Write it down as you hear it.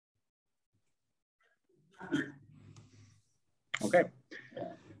Okay.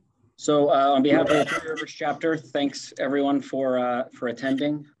 So on behalf of the Three Rivers chapter, thanks everyone for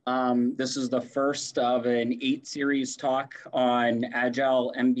attending. This is the first of an 8-series talk on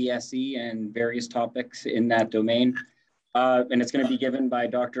Agile, MBSE, and various topics in that domain. And it's going to be given by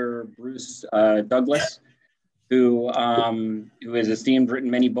Dr. Bruce Douglas, who is esteemed, written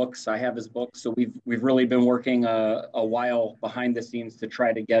many books. I have his book. So we've really been working a while behind the scenes to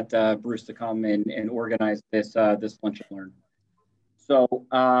try to get Bruce to come and organize this lunch and learn. So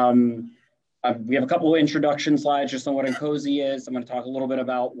we have a couple of introduction slides just on what INCOSE is. I'm going to talk a little bit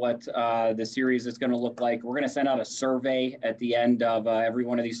about what the series is going to look like. We're going to send out a survey at the end of every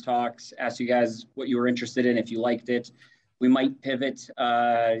one of these talks, ask you guys what you were interested in, if you liked it. We might pivot,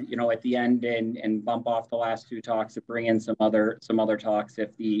 at the end and bump off the last 2 talks to bring in some other talks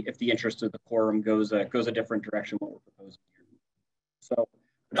if the interest of the quorum goes a different direction what we're proposing here. So.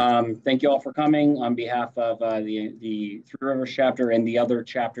 Thank you all for coming on behalf of the Three Rivers chapter and the other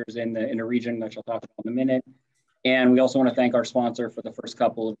chapters in the region, which I'll talk about in a minute. And we also want to thank our sponsor for the first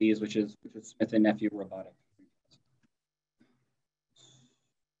couple of these, which is Smith & Nephew Robotics.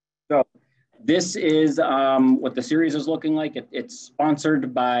 So this is what the series is looking like. It's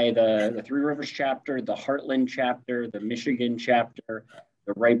sponsored by the Three Rivers chapter, the Heartland chapter, the Michigan chapter,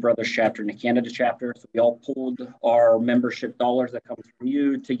 the Wright Brothers chapter, and the Canada chapter. So we all pulled our membership dollars that comes from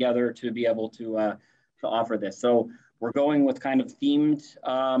you together to be able to offer this. So we're going with kind of themed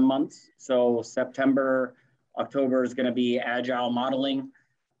months. So September, October is going to be Agile modeling.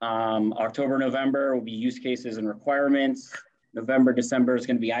 October, November will be use cases and requirements. November, December is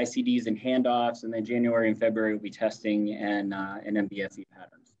going to be ICDs and handoffs. And then January and February will be testing and MBSE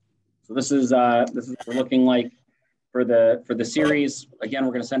patterns. So this is what we're looking like. For the series. Again,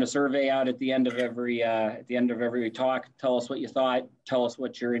 we're going to send a survey out at the end of every talk. Tell us what you thought. Tell us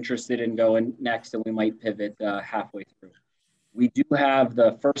what you're interested in going next, and we might pivot halfway through. We do have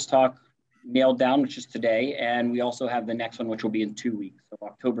the first talk nailed down, which is today, and we also have the next one, which will be in 2 weeks. So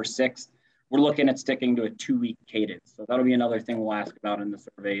October 6th, we're looking at sticking to a 2-week cadence. So that'll be another thing we'll ask about in the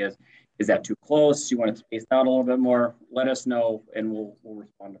survey is that too close? You want it spaced out a little bit more? Let us know, and we'll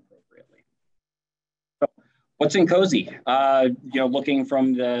respond appropriately. What's INCOSE? Looking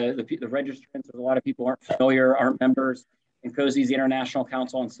from the registrants, a lot of people aren't familiar, aren't members. INCOSE is the International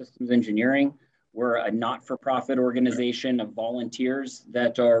Council on Systems Engineering. We're a not-for-profit organization of volunteers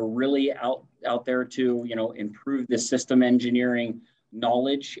that are really out there to, improve the system engineering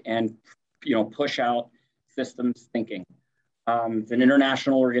knowledge and, push out systems thinking. It's an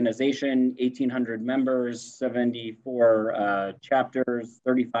international organization, 1,800 members, 74 chapters,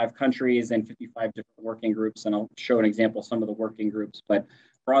 35 countries, and 55 different working groups. And I'll show an example of some of the working groups, but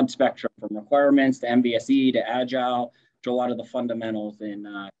broad spectrum from requirements to MBSE to Agile to a lot of the fundamentals in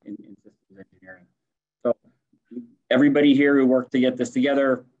systems engineering. So everybody here who worked to get this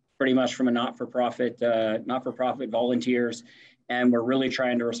together, pretty much from a not-for-profit volunteers, and we're really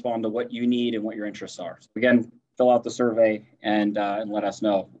trying to respond to what you need and what your interests are. So again, fill out the survey and let us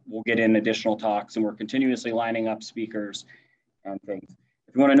know. We'll get in additional talks, and we're continuously lining up speakers and things.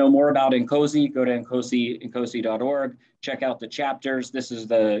 If you want to know more about INCOSE, go to incose.org. Check out the chapters. This is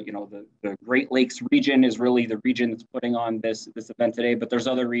the Great Lakes region is really the region that's putting on this event today, but there's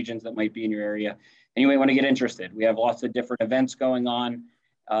other regions that might be in your area. And you might want to get interested. We have lots of different events going on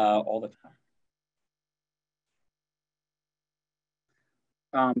all the time.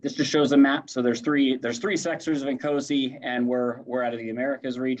 This just shows a map. So there's three sectors of INCOSE, and we're out of the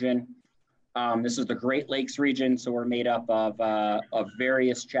Americas region. This is the Great Lakes region, so we're made up of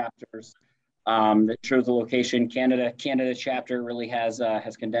various chapters that shows the location. Canada chapter really has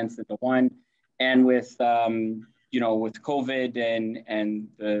condensed into one, and with with COVID and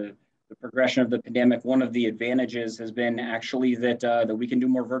the progression of the pandemic, one of the advantages has been actually that we can do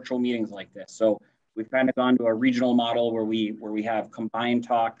more virtual meetings like this. So we've kind of gone to a regional model where we have combined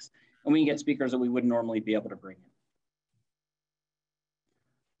talks, and we can get speakers that we wouldn't normally be able to bring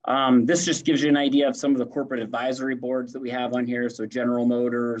in. This just gives you an idea of some of the corporate advisory boards that we have on here. So General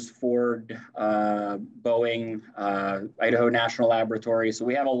Motors, Ford, Boeing, Idaho National Laboratory. So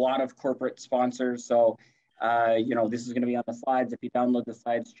we have a lot of corporate sponsors. So this is going to be on the slides. If you download the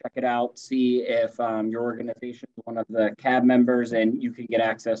slides, check it out, see if your organization is one of the CAB members, and you can get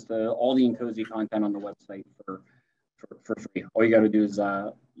access to all the INCOSE content on the website for free. All you got to do is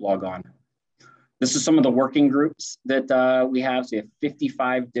log on. This is some of the working groups that we have. So we have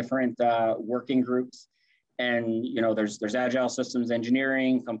 55 different working groups. And there's Agile Systems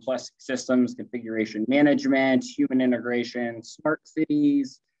Engineering, Complex Systems, Configuration Management, Human Integration, Smart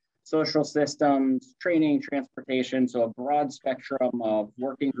Cities, social systems, training, transportation. So a broad spectrum of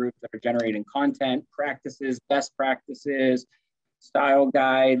working groups that are generating content, practices, best practices, style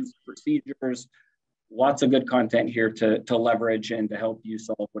guides, procedures, lots of good content here to leverage and to help you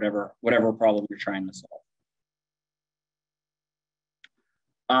solve whatever problem you're trying to solve.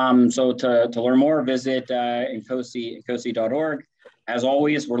 So to learn more, visit INCOSE.org. As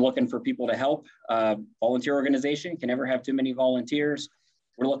always, we're looking for people to help. Volunteer organization can never have too many volunteers.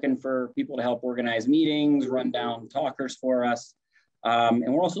 We're looking for people to help organize meetings, run down talkers for us.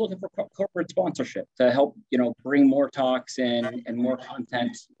 And we're also looking for corporate sponsorship to help, bring more talks and more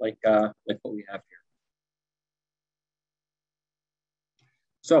content like what we have here.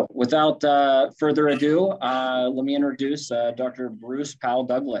 So without further ado, let me introduce Dr. Bruce Powell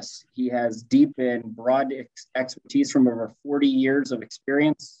Douglas. He has deep and broad expertise from over 40 years of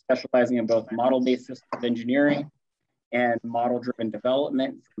experience, specializing in both model-based systems engineering and model-driven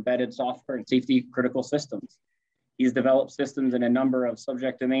development for embedded software and safety critical systems. He's developed systems in a number of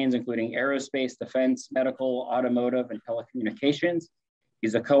subject domains, including aerospace, defense, medical, automotive, and telecommunications.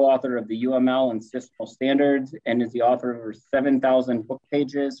 He's a co-author of the UML and SyML standards and is the author of over 7,000 book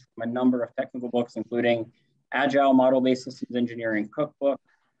pages from a number of technical books, including Agile Model-Based Systems Engineering Cookbook,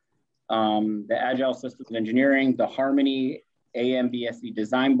 the Agile Systems Engineering, the Harmony AMBSE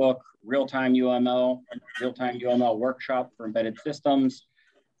Design Book, Real-Time UML Workshop for Embedded Systems,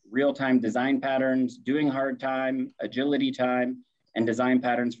 Real-Time Design Patterns, Doing Hard Time, Agility Time, and Design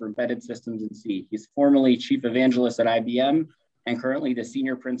Patterns for Embedded Systems in C. He's formerly Chief Evangelist at IBM and currently the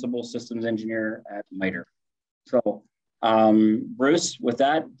Senior Principal Systems Engineer at MITRE. So Bruce, with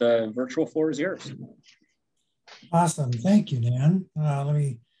that, the virtual floor is yours. Awesome, thank you, Dan. Let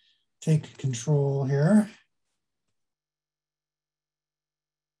me take control here.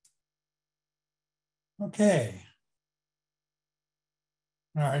 Okay.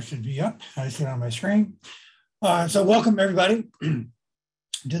 All right, should be up. I see it on my screen. So welcome everybody to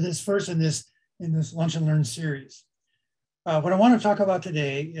this first in this Lunch and Learn series. What I want to talk about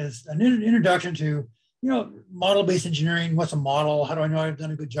today is an introduction to, model-based engineering. What's a model? How do I know I've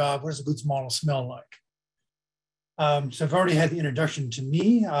done a good job? What does a good model smell like? So I've already had the introduction to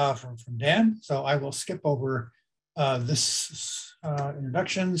me from Dan. So I will skip over this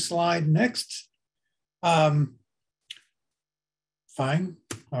introduction slide next. Fine.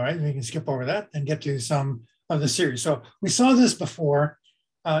 All right, we can skip over that and get to some of the series. So we saw this before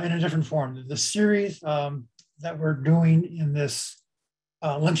in a different form. The series that we're doing in this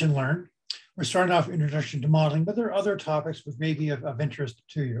Lunch and Learn, we're starting off introduction to modeling, but there are other topics which may be of interest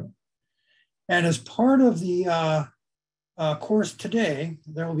to you. And as part of the course today,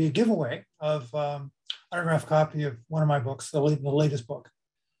 there will be a giveaway of an autographed copy of one of my books, the latest book.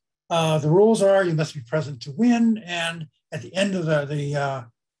 The rules are you must be present to win, and at the end of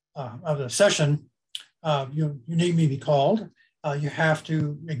the session, your name may be called. You have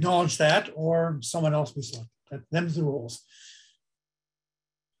to acknowledge that, or someone else be selected. Them's the rules.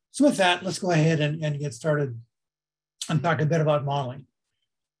 So with that, let's go ahead and get started and talk a bit about modeling.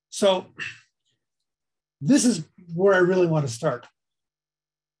 So this is where I really want to start.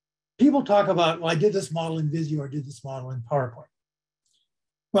 People talk about, well, I did this model in Visio or I did this model in PowerPoint.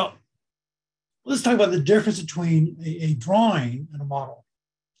 Well, let's talk about the difference between a drawing and a model.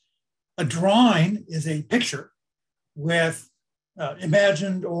 A drawing is a picture with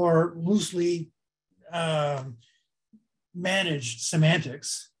imagined or loosely managed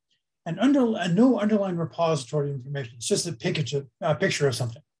semantics and no underlying repository information. It's just a picture of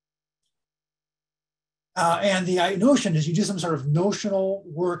something. And the notion is you do some sort of notional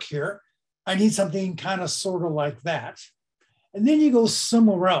work here. I need something kind of sort of like that. And then you go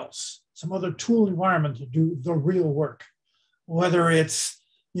somewhere else, some other tool environment to do the real work, whether it's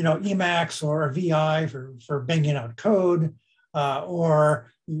Emacs or a VI for banging out code,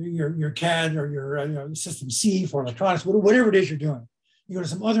 or your CAD or your System C for electronics, whatever it is you're doing. You go to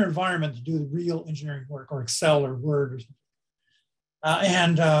some other environment to do the real engineering work, or Excel or Word or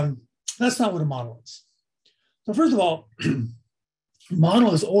something. That's not what a model is. So first of all,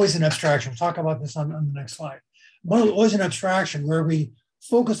 model is always an abstraction. We'll talk about this on the next slide. Model is always an abstraction where we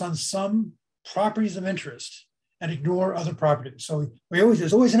focus on some properties of interest and ignore other properties. So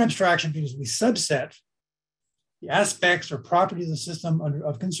there's always an abstraction because we subset the aspects or properties of the system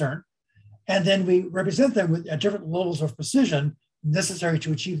of concern, and then we represent them at different levels of precision necessary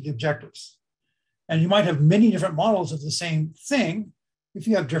to achieve the objectives. And you might have many different models of the same thing if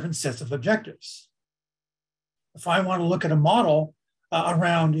you have different sets of objectives. If I want to look at a model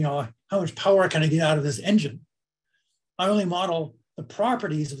around, how much power can I get out of this engine, I only model the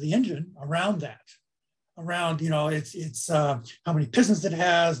properties of the engine around that. around, it's how many pistons it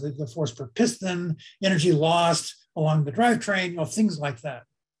has, the force per piston, energy lost along the drivetrain, things like that.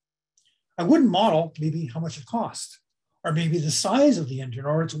 I wouldn't model maybe how much it costs, or maybe the size of the engine,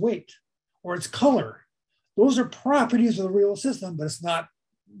 or its weight, or its color. Those are properties of the real system, but it's not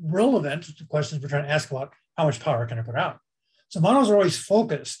relevant to questions we're trying to ask about how much power can I put out. So models are always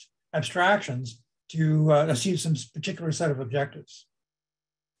focused abstractions to achieve some particular set of objectives.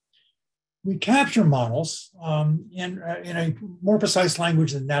 We capture models in a more precise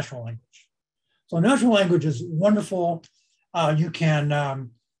language than natural language. So natural language is wonderful. You can,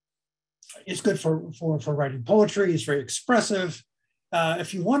 it's good for writing poetry. It's very expressive.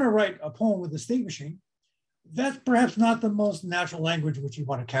 If you want to write a poem with a state machine, that's perhaps not the most natural language which you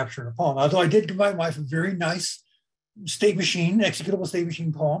want to capture in a poem. Although I did give my wife a very nice state machine, executable state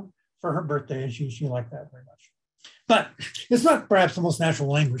machine poem for her birthday, and she liked that very much. But it's not perhaps the most natural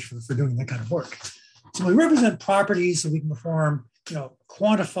language for doing that kind of work. So we represent properties so we can perform,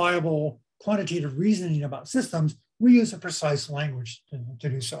 quantifiable, quantitative reasoning about systems. We use a precise language to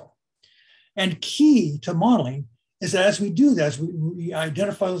do so. And key to modeling is that as we do this, we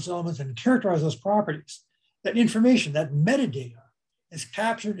identify those elements and characterize those properties. That information, that metadata, is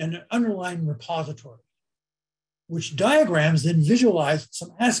captured in an underlying repository, which diagrams then visualize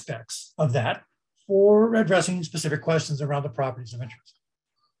some aspects of that for addressing specific questions around the properties of interest.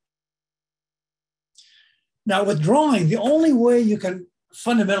 Now, with drawing, the only way you can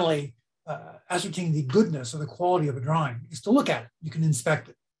fundamentally ascertain the goodness or the quality of a drawing is to look at it. You can inspect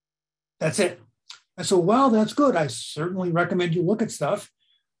it. That's it. And so while that's good, I certainly recommend you look at stuff.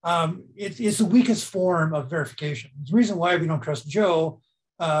 It's the weakest form of verification. The reason why we don't trust Joe's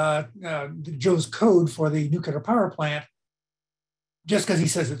code for the nuclear power plant, just because he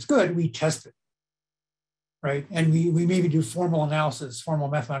says it's good, we test it, right? And we maybe do formal analysis, formal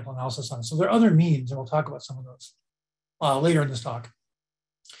mathematical analysis on it. So there are other means, and we'll talk about some of those later in this talk.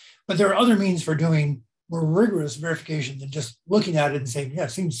 But there are other means for doing more rigorous verification than just looking at it and saying, yeah,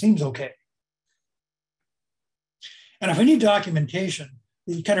 seems okay. And if I need documentation,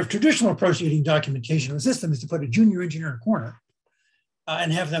 the kind of traditional approach to getting documentation of a system is to put a junior engineer in a corner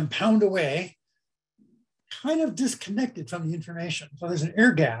and have them pound away, kind of disconnected from the information. So there's an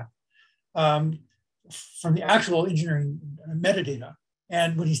air gap from the actual engineering metadata.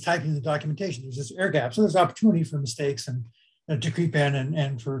 And when he's typing the documentation, there's this air gap. So there's opportunity for mistakes and to creep in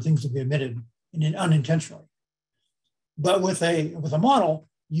and for things to be omitted unintentionally. But with a model,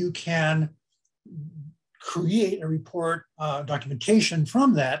 you can create a report documentation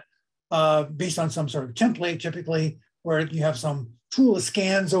from that based on some sort of template, typically, where you have some tool that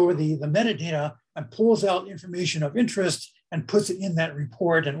scans over the metadata and pulls out information of interest and puts it in that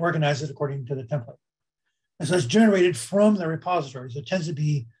report and organizes it according to the template. And so it's generated from the repositories. It tends to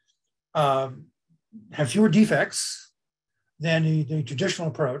be have fewer defects than the traditional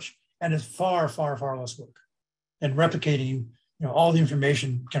approach, and is far, far, far less work than replicating all the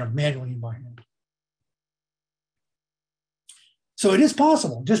information kind of manually and by hand. So it is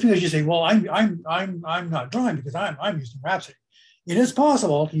possible, just because you say, well, I'm not drawing because I'm using Rhapsody. It is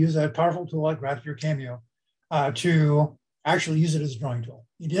possible to use a powerful tool like Rhapsody or Cameo to actually use it as a drawing tool.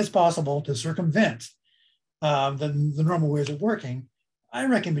 It is possible to circumvent the normal ways of working. I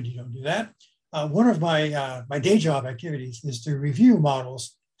recommend you don't do that. One of my day job activities is to review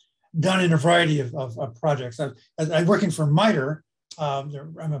models done in a variety of projects. I'm working for MITRE.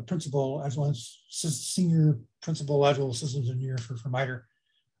 I'm a principal as well as senior principal agile systems engineer for MITRE.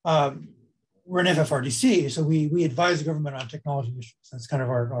 We're an FFRDC, so we advise the government on technology issues. That's kind of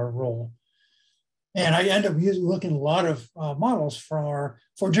our role. And I end up looking at a lot of models for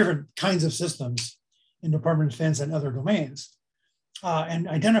different kinds of systems in Department of Defense and other domains. And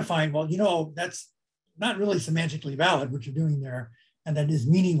identifying, well, that's not really semantically valid, what you're doing there, and that is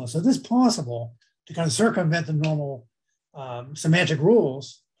meaningless. So it is possible to kind of circumvent the normal semantic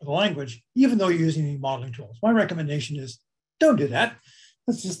rules of the language, even though you're using any modeling tools. My recommendation is don't do that.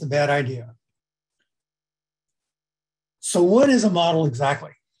 That's just a bad idea. So what is a model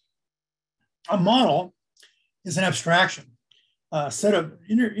exactly? A model is an abstraction, a set of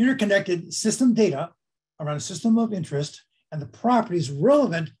interconnected system data around a system of interest and the properties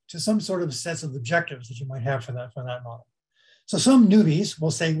relevant to some sort of sets of objectives that you might have for that model. So some newbies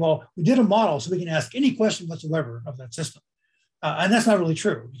will say, well, we did a model so we can ask any question whatsoever of that system. And that's not really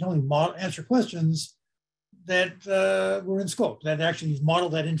true. You can only answer questions that were in scope, that actually you've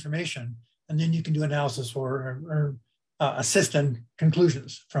modeled that information, and then you can do analysis or assist in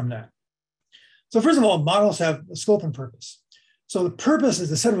conclusions from that. So first of all, models have a scope and purpose. So the purpose is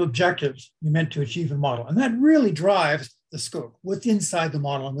the set of objectives you meant to achieve in a model, and that really drives the scope, what's inside the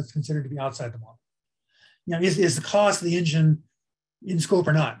model and what's considered to be outside the model. Is the cost of the engine in scope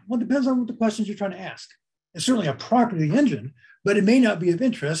or not? Well, it depends on what the questions you're trying to ask. It's certainly a property of the engine, but it may not be of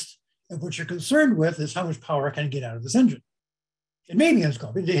interest. And what you're concerned with is how much power can I get out of this engine? It may be in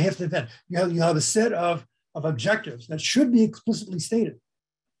scope. It has to depend. You have a set of objectives that should be explicitly stated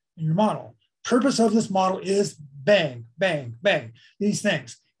in your model. Purpose of this model is bang, bang, bang, these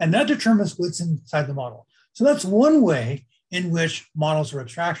things. And that determines what's inside the model. So that's one way in which models are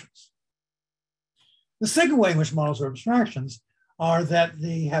abstractions. The second way in which models are abstractions are that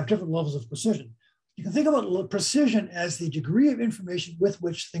they have different levels of precision. You can think about precision as the degree of information with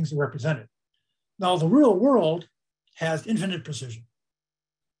which things are represented. Now, the real world has infinite precision.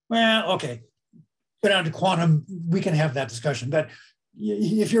 Well, okay, go down to quantum, we can have that discussion. But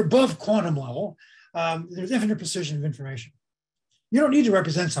if you're above quantum level, there's infinite precision of information. You don't need to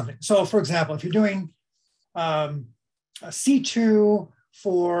represent something. So, for example, if you're doing a C2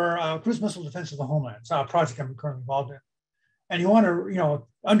 for cruise missile defense of the homeland, it's a project I'm currently involved in, and you want to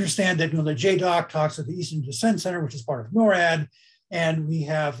understand that the JDOC talks to the Eastern Defense Center, which is part of NORAD, and we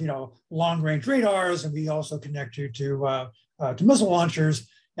have long-range radars, and we also connect you to missile launchers,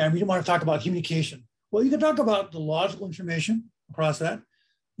 and we want to talk about communication. Well, you can talk about the logical information across that.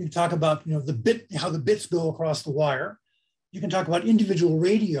 You can talk about how the bits go across the wire. You can talk about individual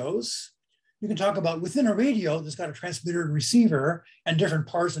radios. You can talk about within a radio that's got a transmitter and receiver and different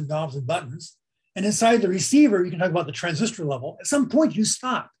parts and knobs and buttons. And inside the receiver, you can talk about the transistor level. At some point, you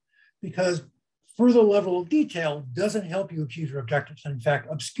stop because further level of detail doesn't help you achieve your objectives, and in fact,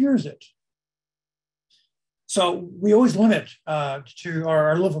 obscures it. So we always limit to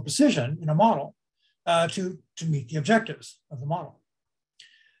our level of precision in a model to meet the objectives of the model.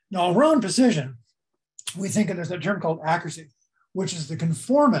 Now, around precision, we think there's a term called accuracy, which is the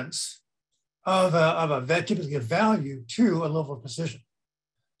conformance of typically a value to a level of precision.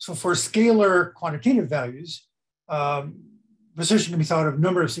 So for scalar quantitative values, precision can be thought of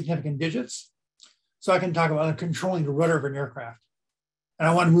number of significant digits. So I can talk about controlling the rudder of an aircraft, and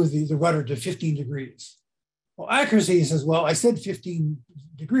I want to move the rudder to 15 degrees. Well, accuracy says, well, I said 15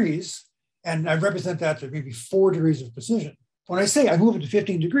 degrees, and I represent that to maybe 4 degrees of precision. When I say I move it to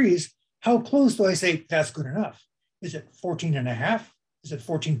 15 degrees, how close do I say that's good enough? Is it 14 and a half? Is it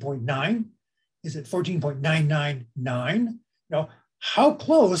 14.9? Is it 14.999? How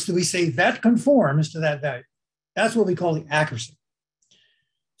close do we say that conforms to that value? That's what we call the accuracy.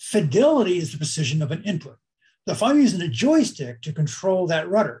 Fidelity is the precision of an input. So if I'm using a joystick to control that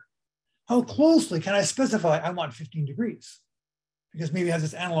rudder, how closely can I specify I want 15 degrees? Because maybe I have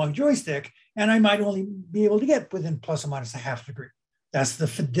this analog joystick and I might only be able to get within plus or minus a half degree. That's the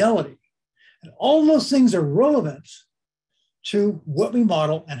fidelity. And all those things are relevant to what we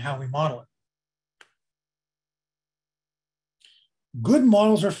model and how we model it. Good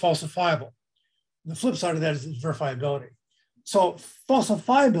models are falsifiable. The flip side of that is verifiability. So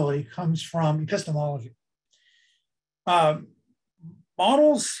falsifiability comes from epistemology.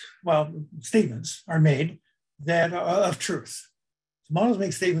 Statements are made that of truth. So models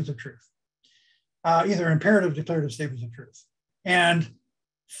make statements of truth, either imperative, declarative statements of truth. And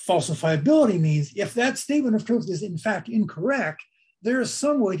falsifiability means if that statement of truth is in fact incorrect, there is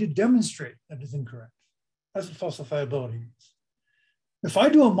some way to demonstrate that it's incorrect. That's what falsifiability means. If I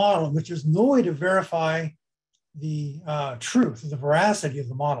do a model in which there's no way to verify the truth, the veracity of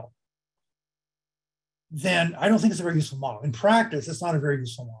the model, then I don't think it's a very useful model. In practice, it's not a very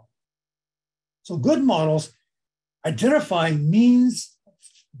useful model. So good models identify means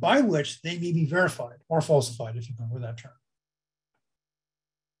by which they may be verified or falsified, if you prefer that term.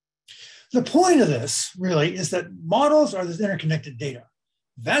 The point of this really is that models are this interconnected data.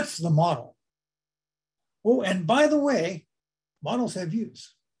 That's the model. Oh, and by the way, models have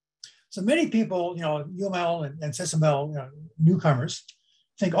views. So many people, UML and SyML newcomers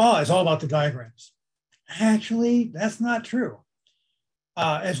think, oh, it's all about the diagrams. Actually, that's not true.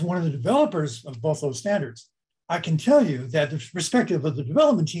 As one of the developers of both those standards, I can tell you that the perspective of the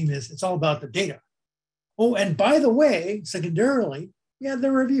development team is it's all about the data. Oh, and by the way, secondarily, yeah,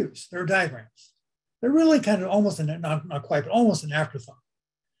 there are views, there are diagrams. They're really kind of almost, not quite, but almost an afterthought.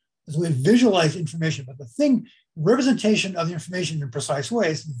 As we visualize information, but the thing, representation of the information in precise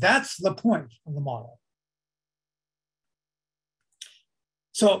ways, that's the point of the model.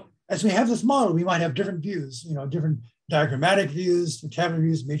 So as we have this model, we might have different views, different diagrammatic views, tabular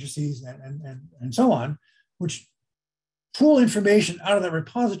views, matrices, and so on, which pull information out of that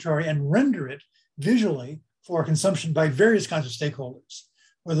repository and render it visually for consumption by various kinds of stakeholders,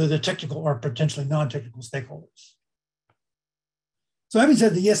 whether they're technical or potentially non-technical stakeholders. So having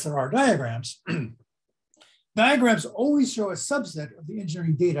said that, yes, there are diagrams. Diagrams always show a subset of the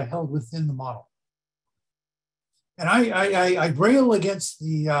engineering data held within the model. And I rail against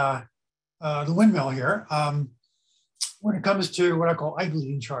the windmill here when it comes to what I call eye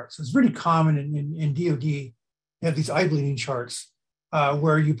bleeding charts. It's really common in DoD. You have these eye bleeding charts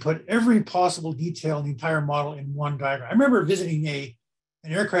where you put every possible detail in the entire model in one diagram. I remember visiting an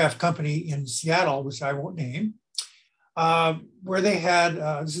aircraft company in Seattle, which I won't name, where they had,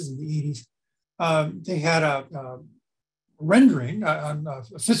 this is in the 80s, they had a rendering, a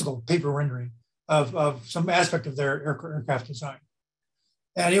physical paper rendering of some aspect of their aircraft design.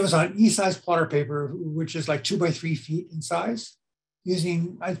 And it was on E-size plotter paper, which is like 2 by 3 feet in size,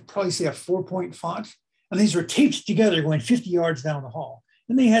 using, I'd probably say, a 4-point font. And these were taped together going 50 yards down the hall.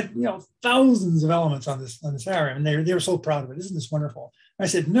 And they had, thousands of elements on this area, and they were so proud of it. Isn't this wonderful? I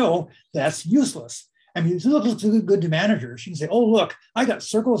said, no, that's useless. I mean, if it looks good to managers, you can say, oh, look, I got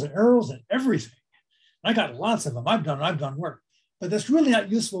circles and arrows and everything. I got lots of them. I've done work. But that's really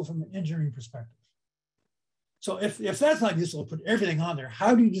not useful from an engineering perspective. So if that's not useful to put everything on there,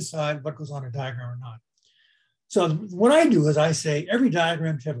 how do you decide what goes on a diagram or not? So what I do is I say every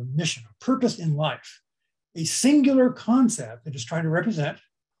diagram should have a mission, a purpose in life, a singular concept that is trying to represent,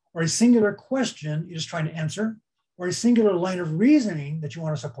 or a singular question you're just trying to answer, or a singular line of reasoning that you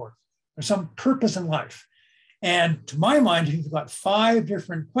want to support. There's some purpose in life. And to my mind, if you've got 5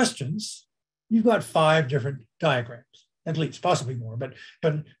 different questions, you've got 5 different diagrams, at least, possibly more, but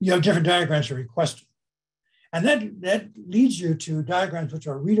you have different diagrams for every question. And that leads you to diagrams which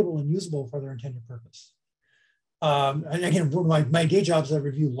are readable and usable for their intended purpose. And again, my day job is I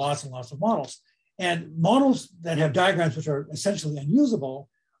review lots and lots of models. And models that have diagrams which are essentially unusable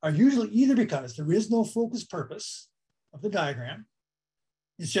are usually either because there is no focused purpose of the diagram,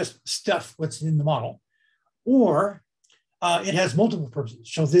 it's just stuff what's in the model, or it has multiple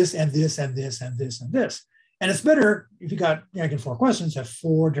purposes. So this and this and this and this and this. And it's better if you got, 4 questions, have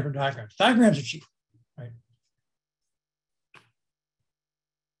 4 different diagrams. Diagrams are cheap, right?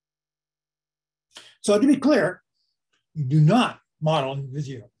 So to be clear, you do not model in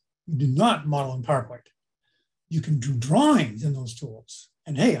Visio. You do not model in PowerPoint. You can do drawings in those tools.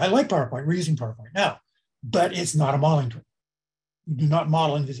 And hey, I like PowerPoint. We're using PowerPoint now, but it's not a modeling tool. You do not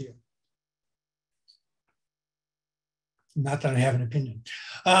model in Visio. Not that I have an opinion.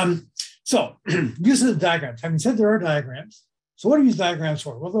 So uses of diagrams. Having said there are diagrams, so what are these diagrams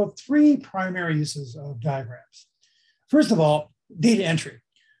for? Well, there are 3 primary uses of diagrams. First of all, data entry.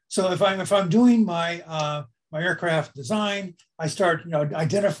 So if I'm doing my my aircraft design, I start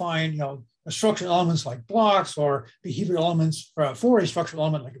identifying structural elements like blocks or behavioral elements for a structural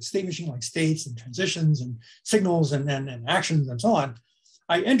element like a state machine, like states and transitions and signals and actions and so on.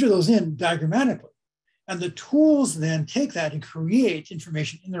 I enter those in diagrammatically. And the tools then take that and create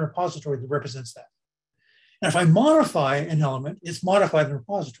information in the repository that represents that. And if I modify an element, it's modified in the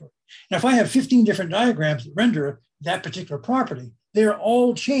repository. And if I have 15 different diagrams that render that particular property, they're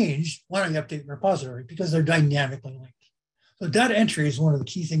all changed when I update the repository because they're dynamically linked. So data entry is one of the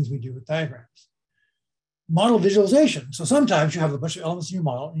key things we do with diagrams. Model visualization. So sometimes you have a bunch of elements in your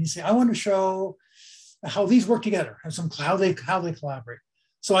model and you say, I want to show how these work together, how they collaborate.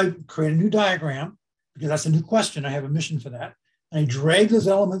 So I create a new diagram because that's a new question. I have a mission for that. And I drag those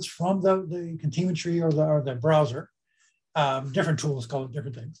elements from the containment tree or the browser. Different tools call it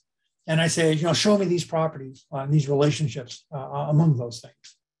different things. And I say, show me these properties and these relationships among those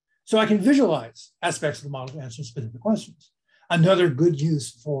things. So I can visualize aspects of the model to answer specific questions. Another good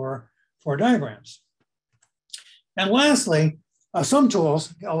use for diagrams. And lastly, some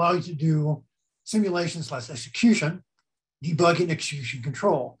tools allow you to do simulation/execution, debugging, execution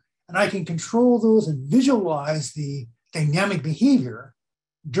control. And I can control those and visualize the dynamic behavior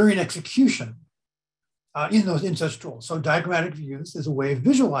during execution in such tools. So diagrammatic views is a way of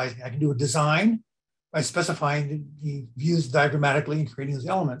visualizing. I can do a design by specifying the views diagrammatically and creating those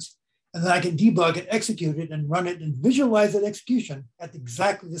elements. And then I can debug it, execute it, and run it and visualize that execution at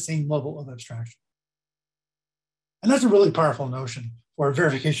exactly the same level of abstraction. And that's a really powerful notion for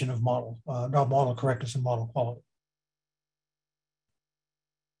verification of model correctness and model quality.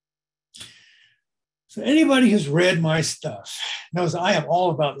 So anybody who's read my stuff knows I am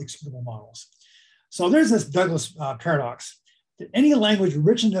all about executable models. So there's this Douglas paradox that any language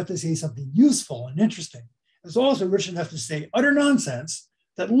rich enough to say something useful and interesting is also rich enough to say utter nonsense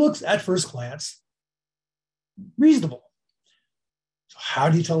that looks at first glance reasonable. So how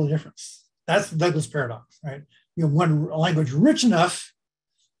do you tell the difference? That's the Douglas paradox, right? You have one language rich enough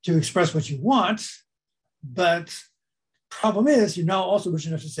to express what you want, but problem is you're now also rich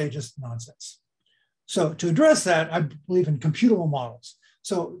enough to say just nonsense. So to address that, I believe in computable models.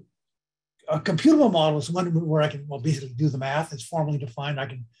 So a computable model is one where I can, basically do the math. It's formally defined. I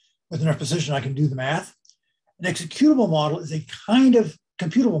can, with enough precision, I can do the math. An executable model is a kind of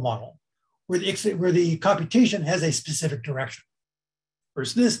computable model where the computation has a specific direction.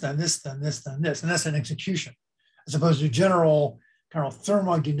 First this, then this, then this, then this, and that's an execution, as opposed to general kind of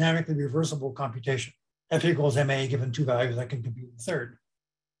thermodynamically reversible computation. F equals ma given two values, I can compute the third.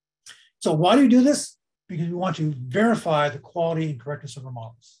 So why do you do this? Because we want to verify the quality and correctness of our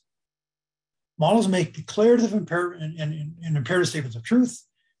models. Models make declarative and imperative statements of truth.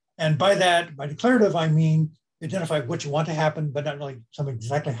 And by that, by declarative, I mean identify what you want to happen, but not really something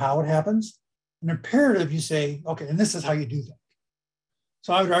exactly how it happens. In imperative, you say, okay, and this is how you do that.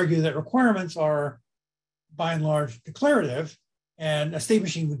 So I would argue that requirements are by and large declarative, and a state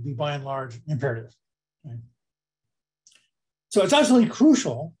machine would be by and large imperative. Okay? So it's absolutely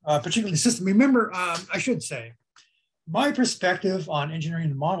crucial, particularly system. Remember, I should say, my perspective on engineering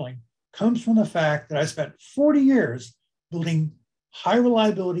and modeling comes from the fact that I spent 40 years building high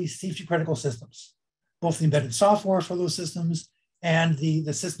reliability, safety critical systems, both the embedded software for those systems and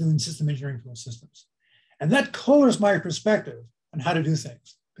the system engineering for those systems. And that colors my perspective on how to do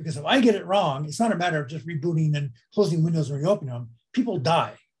things. Because if I get it wrong, it's not a matter of just rebooting and closing windows and reopening them. People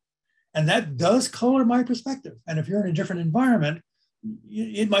die. And that does color my perspective. And if you're in a different environment,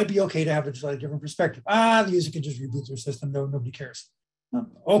 it might be okay to have a slightly different perspective. The user can just reboot their system. No, nobody cares.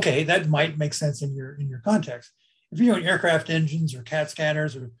 Okay, that might make sense in your context. If you're doing aircraft engines or CAT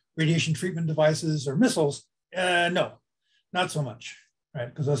scanners or radiation treatment devices or missiles, no, not so much, right?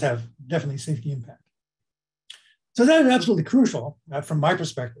 Because those have definitely safety impact. So that is absolutely crucial from my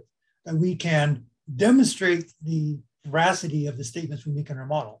perspective, that we can demonstrate the veracity of the statements we make in our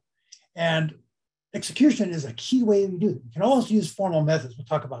model. And execution is a key way we do it. You can also use formal methods. We'll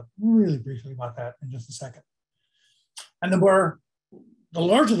talk about really briefly about that in just a second. And the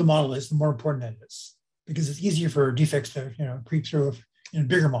larger the model is, the more important that is, because it's easier for defects to creep through in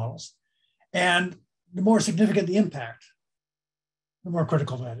bigger models. And the more significant the impact, the more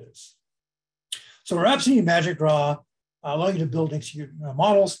critical that is. So Rhapsody Magic Draw allow you to build and execute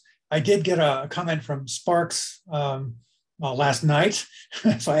models. I did get a comment from Sparks last night,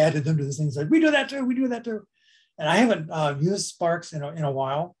 so I added them to this thing. Said, we do that too, we do that too. And I haven't used Sparks in a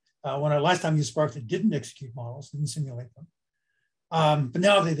while. When I last time used Sparks, it didn't execute models, didn't simulate them. But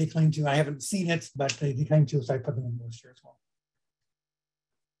now they claim to. I haven't seen it, but they claim to, so I put them in the list here as well.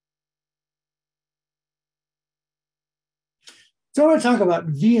 So I want to talk about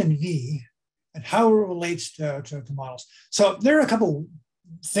V&V and how it relates to models. So there are a couple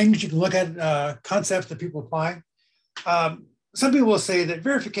things you can look at, concepts that people apply. Some people will say that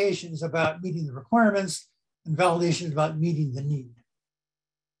verification is about meeting the requirements and validation is about meeting the need.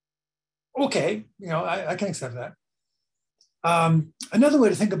 Okay, I can accept that. Another way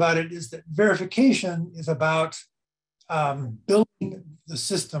to think about it is that verification is about building the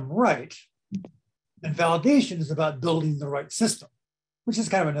system right, and validation is about building the right system, which is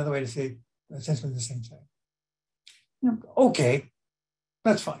kind of another way to say essentially the same thing. Okay,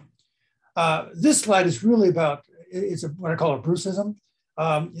 that's fine. This slide is really about, it's what I call a Bruceism.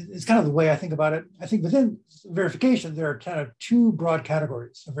 It's kind of the way I think about it. I think within verification, there are kind of two broad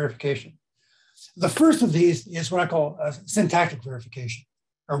categories of verification. The first of these is what I call syntactic verification,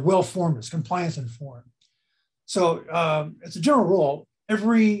 or well-formedness, compliance informed. So as a general rule,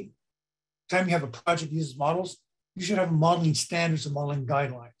 every time you have a project that uses models, you should have modeling standards and modeling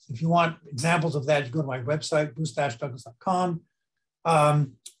guidelines. If you want examples of that, you go to my website, bruce-douglas.com.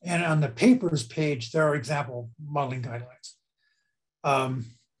 And on the papers page, there are example modeling guidelines. And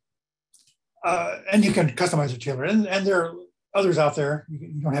you can customize or tailor it. And there are others out there.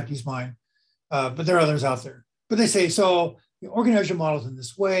 You don't have to use mine, but there are others out there. But they say, so you organize your models in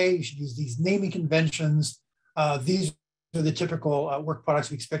this way. You should use these naming conventions. These are the typical work products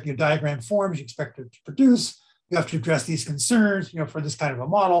we expect, diagram forms you expect to produce. You have to address these concerns, for this kind of a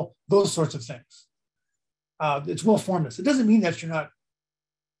model, those sorts of things. It's well-formedness. It doesn't mean that you're not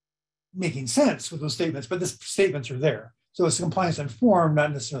making sense with those statements, but the statements are there. So it's compliance informed,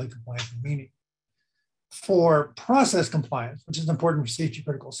 not necessarily compliance in meaning. For process compliance, which is important for safety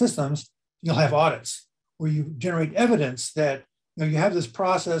critical systems, you'll have audits where you generate evidence that you have this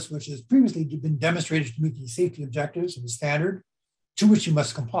process which has previously been demonstrated to meet the safety objectives of the standard to which you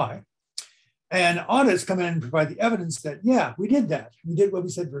must comply. And audits come in and provide the evidence that, yeah, we did that. We did what we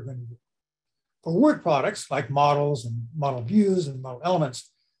said we were going to do. For work products like models and model views and model elements,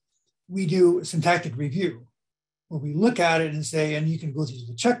 we do syntactic review, where we look at it and say, and you can go through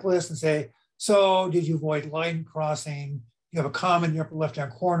the checklist and say, so did you avoid line crossing? You have a comment in the upper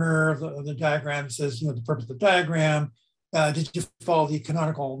left-hand corner of the diagram that says, the purpose of the diagram. Did you follow the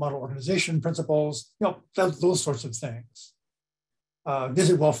canonical model organization principles? Those sorts of things. Is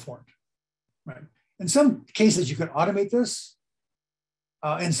it well-formed? Right. In some cases, you can automate this.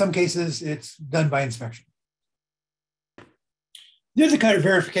 In some cases, it's done by inspection. The other kind of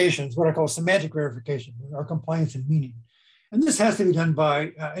verification is what I call semantic verification, or compliance and meaning. And this has to be done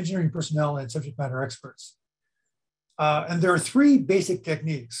by engineering personnel and subject matter experts. And there are three basic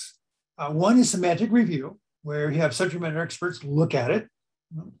techniques. One is semantic review, where you have subject matter experts look at it.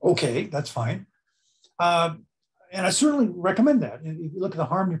 Okay, that's fine. And I certainly recommend that. If you look at the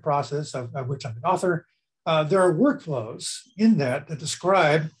Harmony process, of which I'm an author, there are workflows in that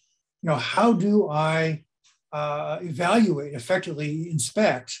describe, how do I evaluate, effectively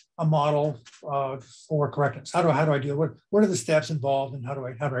inspect a model for correctness? How do I deal? What are the steps involved, and how do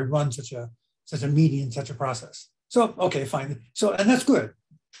I run such a meeting, such a process? So okay, fine. So, and that's good.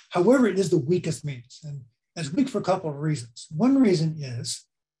 However, it is the weakest means, and it's weak for a couple of reasons. One reason is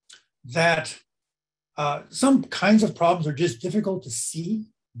that some kinds of problems are just difficult to see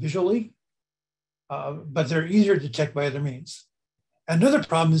visually, but they're easier to detect by other means. Another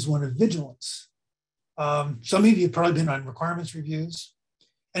problem is one of vigilance. Some of you have probably been on requirements reviews.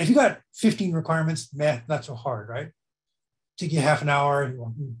 And if you got 15 requirements, not so hard, right? Take you half an hour,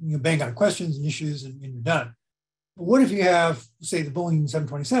 you bang out questions and issues, and you're done. But what if you have, say, the Boeing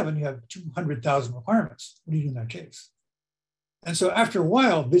 727, you have 200,000 requirements? What do you do in that case? And so after a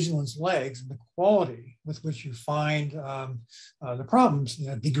while, vigilance lags, and the quality with which you find the problems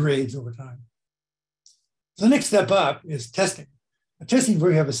degrades over time. So the next step up is testing. Testing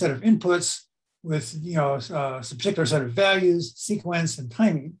where you have a set of inputs with a particular set of values, sequence, and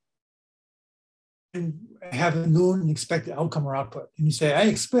timing, and have a known and expected outcome or output. And you say, I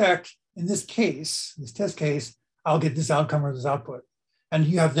expect in this case, this test case, I'll get this outcome or this output. And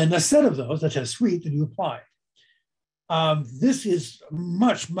you have then a set of those, a test suite that you apply. This is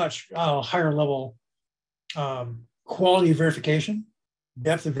much, much higher level quality of verification,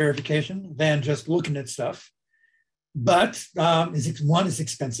 depth of verification than just looking at stuff. But one is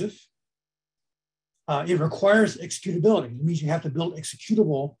expensive. It requires executability. It means you have to build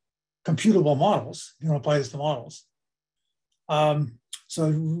executable, computable models. You don't apply this to models.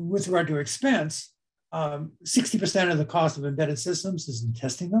 So with regard to expense, 60% of the cost of embedded systems is in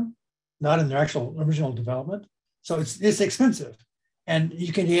testing them, not in their actual original development. So it's expensive. And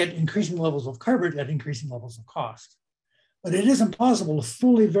you can get increasing levels of coverage at increasing levels of cost. But it is impossible to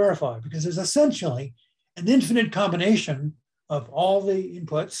fully verify because there's essentially an infinite combination of all the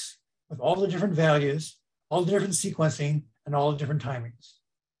inputs with all the different values, all the different sequencing, and all the different timings.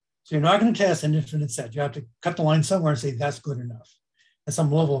 So you're not going to test an infinite set. You have to cut the line somewhere and say that's good enough at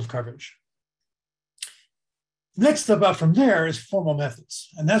some level of coverage. The next step up from there is formal methods.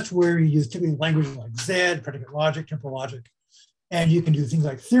 And that's where you use typically language like Z, predicate logic, temporal logic. And you can do things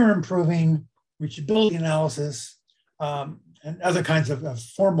like theorem proving, reachability analysis, and other kinds of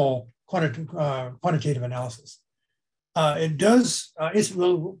formal quantitative analysis. It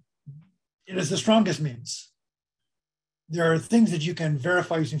is the strongest means. There are things that you can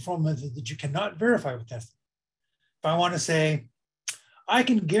verify using formal methods that you cannot verify with testing. If I want to say, I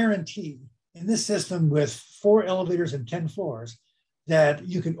can guarantee in this system with 4 elevators and 10 floors that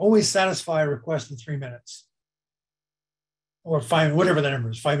you can always satisfy a request in 3 minutes. Or 5, whatever the number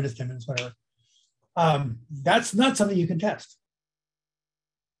is, 5 minutes, 10 minutes, whatever. That's not something you can test.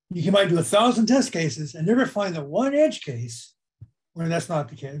 You might do 1,000 test cases and never find the one edge case where that's not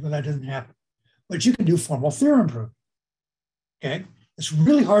the case, where that doesn't happen. But you can do formal theorem proving. Okay, it's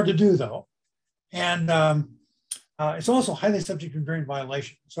really hard to do though. And it's also highly subject to invariant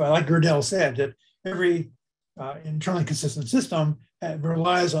violation. So like Gödel said, that every internally consistent system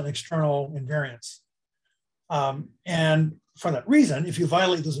relies on external invariants. And for that reason, if you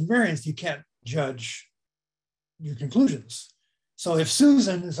violate those invariants, you can't judge your conclusions. So if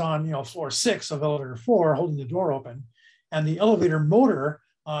Susan is on floor 6 of elevator 4 holding the door open, and the elevator motor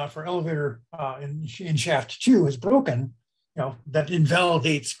for elevator in shaft 2 is broken, that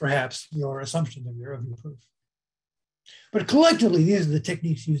invalidates perhaps your assumption of your proof. But collectively, these are the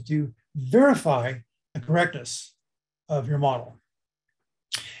techniques used to verify the correctness of your model.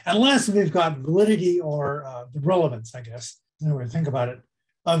 And lastly, we've got validity or the relevance, I guess, is another way to think about it,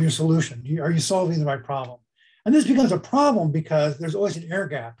 of your solution. Are you solving the right problem? And this becomes a problem because there's always an air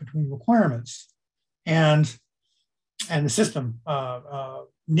gap between requirements and the system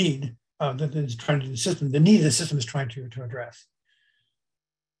need that is trying to the need the system is trying to address.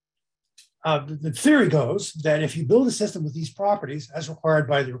 The theory goes that if you build a system with these properties as required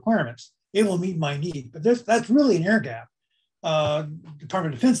by the requirements, it will meet my need. But that's really an air gap.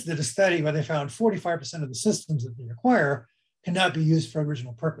 Department of Defense did a study where they found 45% of the systems that they require cannot be used for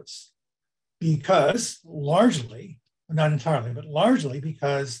original purpose because largely, not entirely, but largely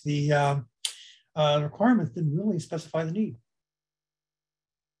because the the requirements didn't really specify the need.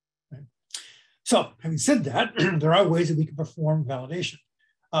 Okay. So having said that, there are ways that we can perform validation.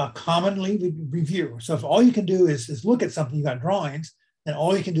 Commonly, we review. So if all you can do is look at something, you got drawings, then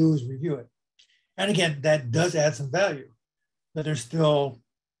all you can do is review it. And again, that does add some value, but there's still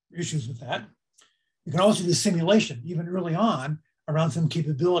issues with that. You can also do simulation, even early on, around some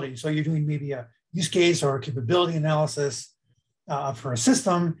capability. So you're doing maybe a use case or a capability analysis for a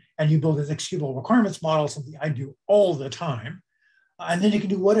system, and you build this executable requirements model, something I do all the time. And then you can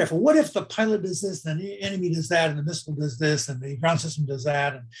do what if. Well, what if the pilot does this, and the enemy does that, and the missile does this, and the ground system does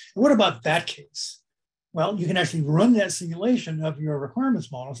that? And what about that case? Well, you can actually run that simulation of your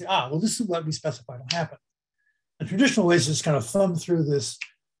requirements model and say, well, this is what we specified will happen. The traditional way is just kind of thumb through this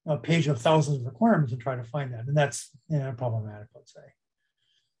page of thousands of requirements and try to find that. And that's problematic, let's say.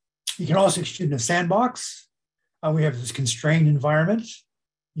 You can also execute in a sandbox. We have this constrained environment.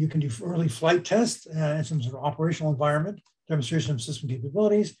 You can do early flight tests in some sort of operational environment, demonstration of system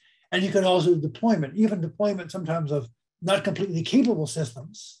capabilities. And you can also do deployment, even deployment sometimes of not completely capable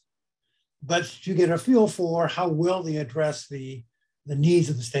systems, but you get a feel for how well they address the needs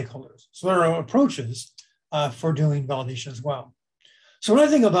of the stakeholders. So there are approaches for doing validation as well. So when I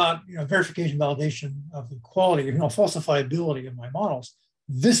think about verification, validation of the quality, falsifiability of my models,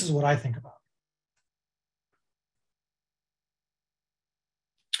 this is what I think about.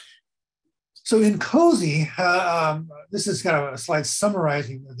 So in INCOSE, this is kind of a slide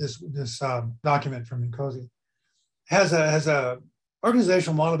summarizing this document from INCOSE, has a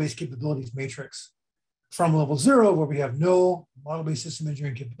organizational model-based capabilities matrix from level 0, where we have no model-based system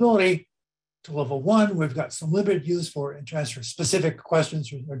engineering capability, to level 1, we've got some limited use for and to answer specific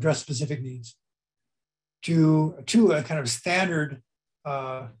questions or address specific needs, to a kind of standard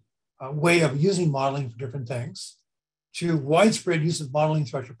way of using modeling for different things, to widespread use of modeling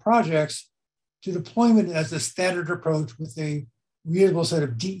throughout your projects, to deployment as a standard approach with a reusable set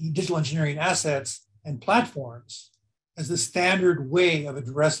of digital engineering assets and platforms as the standard way of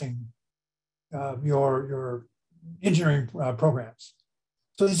addressing your engineering programs.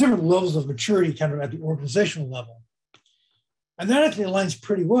 So there's different levels of maturity kind of at the organizational level. And that actually aligns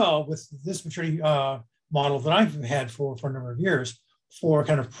pretty well with this maturity model that I've had for a number of years for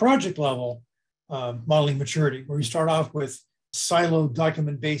kind of project level modeling maturity, where you start off with siloed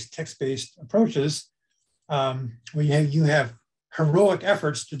document-based, text-based approaches, where you have heroic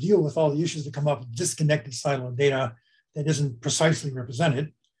efforts to deal with all the issues that come up with disconnected siloed data that isn't precisely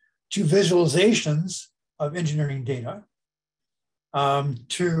represented, to visualizations of engineering data,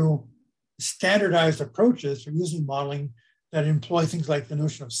 to standardized approaches for using modeling that employ things like the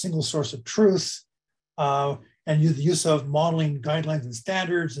notion of single source of truth, and the use of modeling guidelines and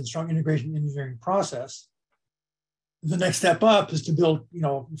standards and strong integration engineering process. The next step up is to build,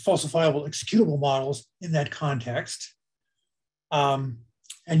 falsifiable executable models in that context, and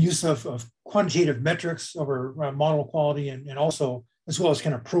use of quantitative metrics over model quality, and also as well as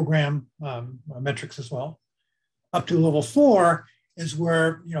kind of program metrics as well. Up to level 4 is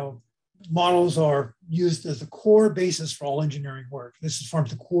where models are used as the core basis for all engineering work. This forms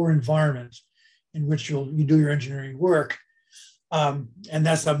the core environment in which you do your engineering work, and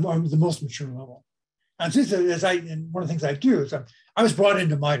that's the most mature level. And since one of the things I do is I was brought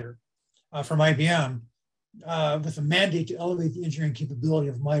into MITRE from IBM with a mandate to elevate the engineering capability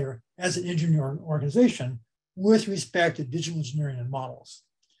of MITRE as an engineering organization with respect to digital engineering and models.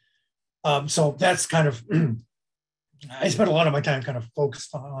 So that's kind of, I spent a lot of my time kind of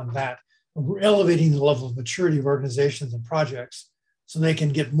focused on that. We're elevating the level of maturity of organizations and projects so they can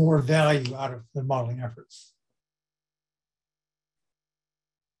get more value out of their modeling efforts.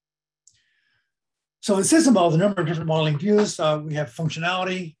 So in SysML, the number of different modeling views, we have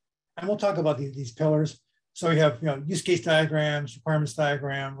functionality, and we'll talk about these pillars. So we have use case diagrams, requirements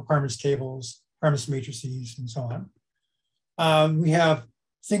diagram, requirements tables, requirements matrices, and so on. We have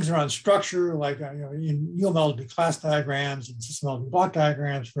things around structure, like in UML to be class diagrams, and SysML to be block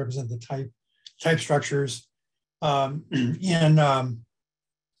diagrams to represent the type structures.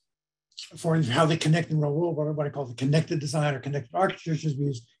 For how they connect in real world, what I call the connected design or connected architectures, we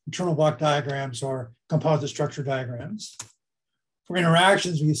use internal block diagrams or composite structure diagrams. For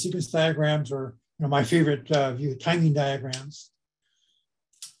interactions, we use sequence diagrams, or my favorite view, timing diagrams.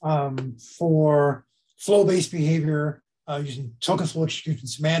 For flow-based behavior, using token flow execution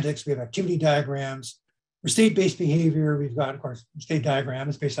semantics, we have activity diagrams. For state-based behavior, we've got, of course, state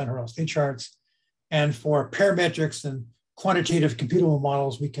diagrams based on Hurrell state charts. And for parametrics and quantitative computable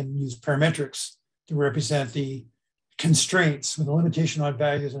models, we can use parametrics to represent the constraints with the limitation on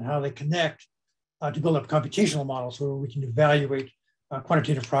values and how they connect to build up computational models where we can evaluate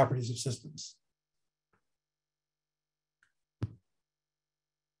quantitative properties of systems.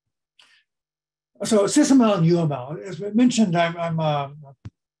 So SysML and UML, as I mentioned, I'm a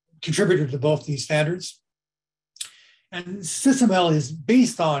contributor to both these standards. And SysML is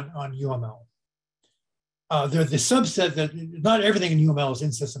based on UML. They're the subset that, not everything in UML is in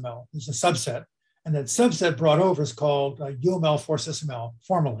SysML. There's a subset. And that subset brought over is called UML for SysML,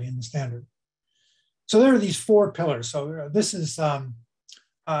 formally in the standard. So there are these four pillars. So this is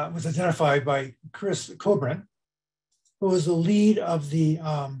was identified by Chris Cobran, who was the lead of the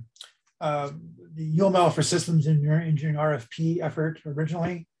UML for Systems Engineering RFP effort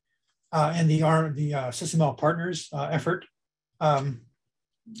originally, and the SysML partners effort.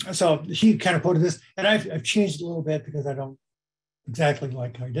 So he kind of quoted this, and I've changed it a little bit because I don't exactly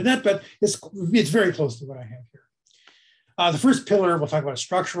like how he did that, but it's very close to what I have here. The first pillar we'll talk about is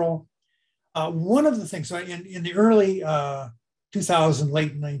structural. One of the things, so in the early 2000s,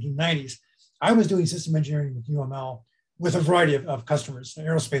 late 1990s, I was doing system engineering with UML with a variety of customers,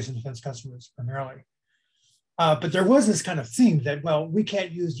 aerospace and defense customers primarily. But there was this kind of thing that, well, we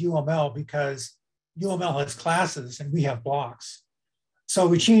can't use UML because UML has classes and we have blocks. So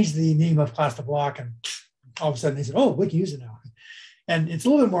we changed the name of class to block, and all of a sudden they said, oh, we can use it now. And it's a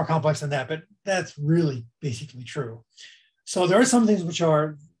little bit more complex than that, but that's really basically true. So there are some things which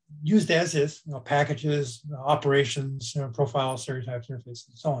are used as is, packages, operations, profiles, series types, interfaces,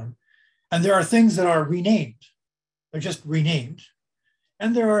 and so on. And there are things that are renamed. They're just renamed.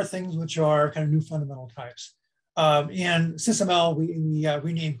 And there are things which are kind of new fundamental types. In SysML, we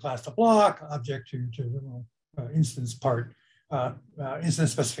renamed class to block, object to instance part,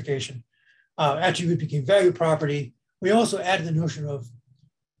 instance specification. Attribute became value property. We also added the notion of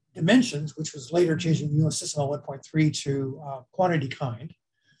dimensions, which was later changed in SysML 1.3 to quantity kind,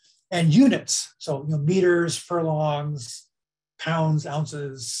 and units. So meters, furlongs, pounds,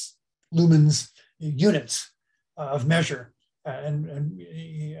 ounces, lumens, units of measure. And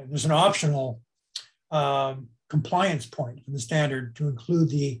there's an optional compliance point in the standard to include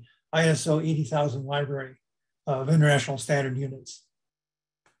the ISO 80,000 library of international standard units.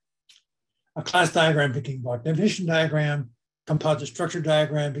 A class diagram became block definition diagram, composite structure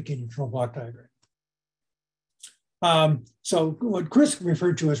diagram became internal block diagram. So what Chris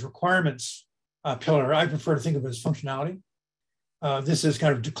referred to as requirements pillar, I prefer to think of it as functionality. This is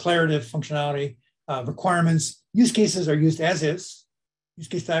kind of declarative functionality. Requirements, use cases are used as is, use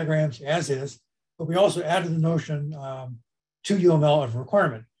case diagrams as is, but we also added the notion to UML of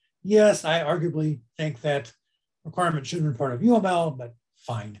requirement. Yes, I arguably think that requirement should have been part of UML, but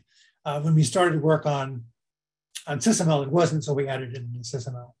fine. When we started to work on SysML, it wasn't, so we added it into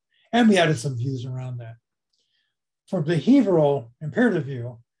SysML. And we added some views around that. For behavioral imperative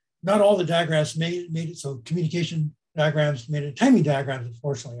view, not all the diagrams made it, so communication diagrams made it, timing diagrams,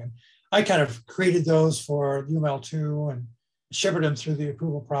 unfortunately. And I kind of created those for UML2 and shepherded them through the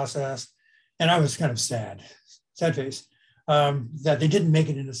approval process. And I was kind of sad face, that they didn't make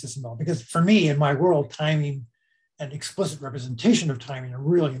it into SysML. Because for me, in my world, timing and explicit representation of timing are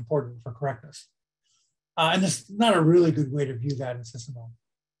really important for correctness. And it's not a really good way to view that in SysML.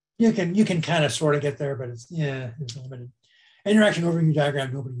 You can kind of sort of get there, but it's limited. Interaction overview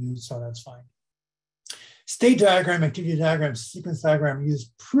diagram, nobody used, so that's fine. State diagram, activity diagram, sequence diagram are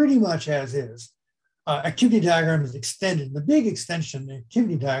used pretty much as is. Activity diagram is extended. The big extension in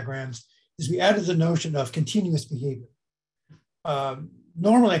activity diagrams is we added the notion of continuous behavior.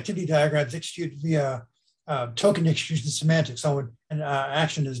 Normal activity diagrams execute via token execution semantics. So when an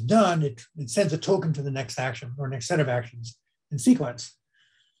action is done, it sends a token to the next action or next set of actions in sequence,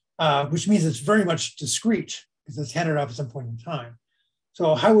 which means it's very much discrete because it's handed off at some point in time.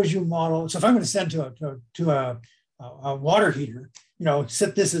 So how would you model? So if I'm going to send to a water heater,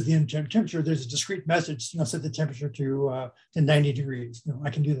 set this as the temperature, there's a discrete message, set the temperature to 90 degrees. I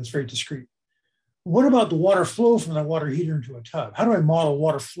can do this very discrete. What about the water flow from the water heater into a tub? How do I model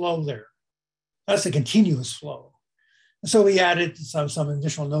water flow there? That's a continuous flow. And so we added some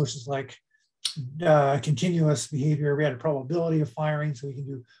additional notions like continuous behavior. We had a probability of firing, so we can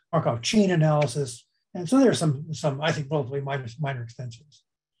do Markov chain analysis. And so there are some I think, relatively minor extensions.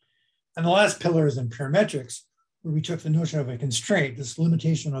 And the last pillar is in parametrics, where we took the notion of a constraint, this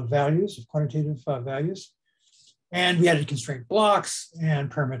limitation of values, of quantitative values. And we added constraint blocks and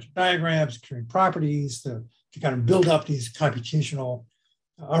parametric diagrams, constraint properties to kind of build up these computational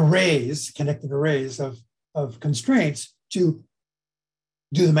arrays, connected arrays of constraints to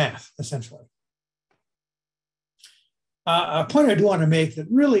do the math, essentially. A point I do want to make that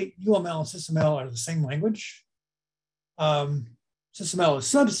really UML and SysML are the same language. SysML is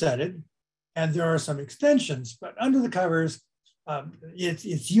subsetted, and there are some extensions, but under the covers,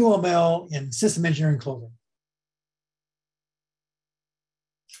 it's UML in system engineering clothing.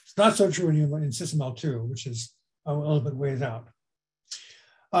 It's not so true in SysML2, which is a little bit ways out.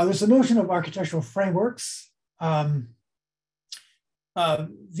 There's the notion of architectural frameworks.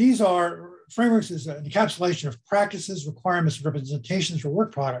 These are frameworks is an encapsulation of practices, requirements, and representations for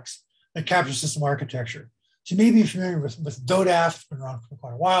work products that capture system architecture. So you may be familiar with DODAF, it's been around for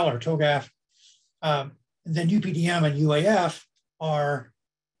quite a while, or TOGAF. And then UPDM and UAF are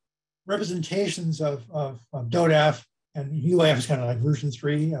representations of DODAF, and UAF is kind of like version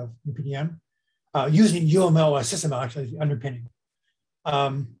 3 of UPDM, using UML as SyML actually as the underpinning.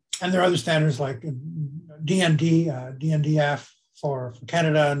 And there are other standards like DND, DNDF for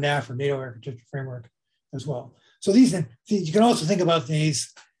Canada, NAF for NATO Architecture Framework as well. So these you can also think about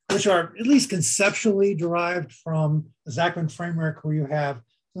these, which are at least conceptually derived from the Zachman framework, where you have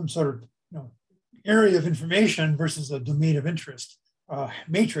some sort of area of information versus a domain of interest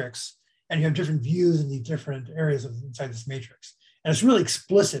matrix, and you have different views in the different areas of inside this matrix. And it's really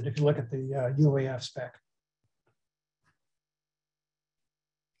explicit if you look at the UAF spec.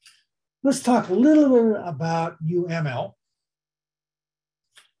 Let's talk a little bit about UML.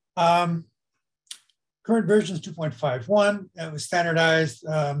 Current version is 2.51. It was standardized,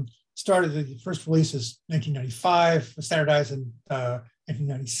 started the first release is 1995, was standardized in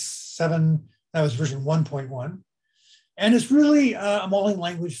 1997. That was version 1.1. And it's really a modeling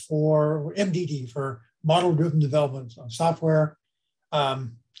language for MDD, for model-driven development of software.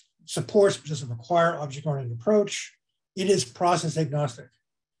 Supports, but doesn't require object-oriented approach. It is process agnostic.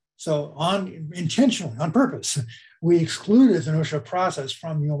 So intentionally, on purpose, we excluded the notion of process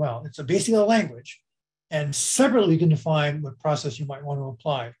from UML. It's a basic language, and separately you can define what process you might want to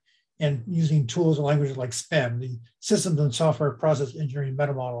apply, and using tools and languages like SPEM, the Systems and Software Process Engineering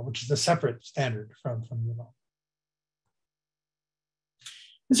Meta Model, which is a separate standard from UML.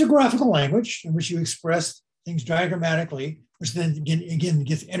 It's a graphical language in which you express things diagrammatically, which then again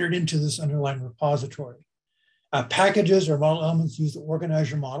gets entered into this underlying repository. Packages or model elements used to organize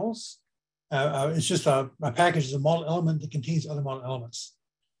your models. It's just a package is a model element that contains other model elements,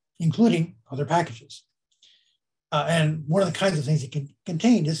 including other packages. And one of the kinds of things it can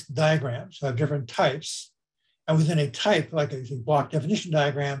contain is diagrams. So I have different types. And within a type, like a block definition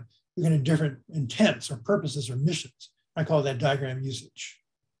diagram, you're going to have different intents or purposes or missions. I call that diagram usage.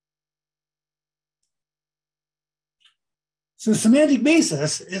 So the semantic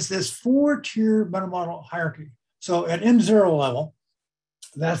basis is this 4-tier meta-model hierarchy. So at M0 level,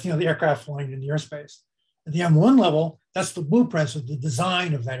 that's the aircraft flying in the airspace. At the M1 level, that's the blueprints of the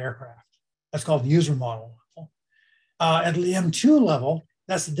design of that aircraft. That's called the user model level. At the M2 level,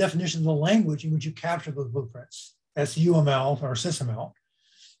 that's the definition of the language in which you capture those blueprints. That's UML or SysML.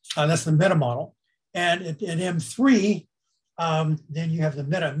 That's the meta model. And at M3, then you have the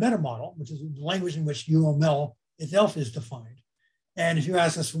meta model, which is the language in which UML itself is defined. And if you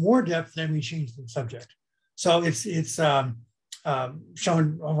ask us for more depth, then we change the subject. So it's shown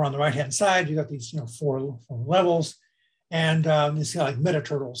over on the right-hand side. You got these 4 levels, and it's like meta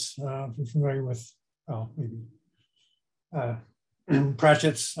turtles. If you're familiar with maybe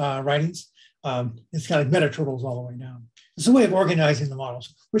Pratchett's writings, it's kind of like meta turtles all the way down. It's a way of organizing the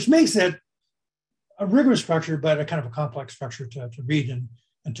models, which makes it a rigorous structure, but a kind of a complex structure to read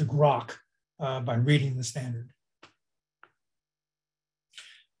and to grok by reading the standard.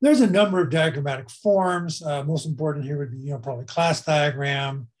 There's a number of diagrammatic forms. Most important here would be probably class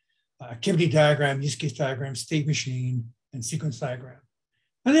diagram, activity diagram, use case diagram, state machine, and sequence diagram.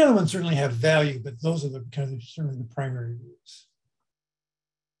 And the other ones certainly have value, but those are the kind of certainly the primary views.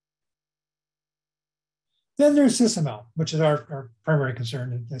 Then there's SysML, which is our primary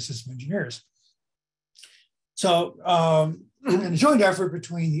concern as system engineers. So in a joint effort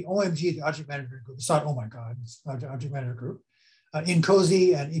between the OMG, the Object Management Group, it's not, oh my God, it's Object Management Group,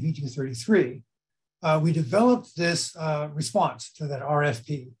 INCOSE and AP233, we developed this response to that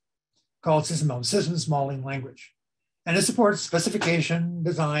RFP called SysML, Systems Modeling Language. And it supports specification,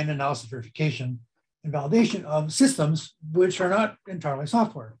 design, analysis, verification, and validation of systems which are not entirely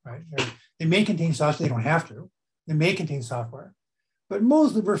software, right? They may contain software, they don't have to. They may contain software. But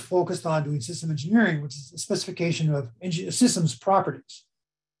mostly we're focused on doing system engineering, which is a specification of systems properties,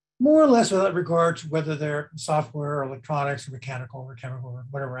 more or less without regard to whether they're software or electronics or mechanical or chemical or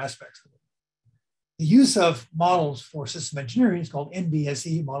whatever aspects of it. The use of models for system engineering is called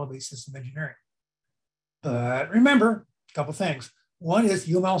MBSE, model-based system engineering. But remember a couple things. One is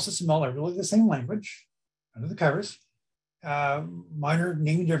UML and SysML are really the same language under the covers, minor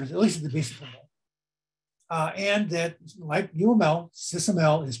naming differences, at least at the basic level. And that, like UML,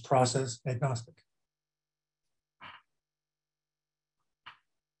 SysML is process agnostic.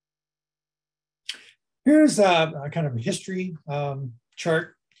 Here's a kind of a history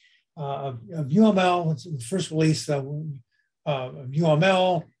chart. of UML. It's the first release of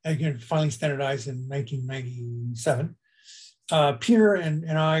UML, again, finally standardized in 1997. Peter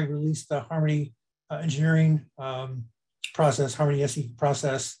and I released the Harmony engineering process, Harmony SE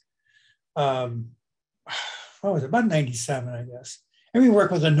process. What was it, about 97, I guess. And we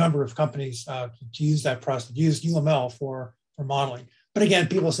work with a number of companies to use that process, to use UML for modeling. But again,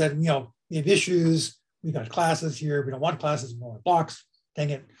 people said, you know, we have issues, we got classes here, we don't want classes, we want blocks, dang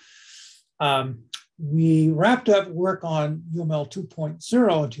it. We wrapped up work on UML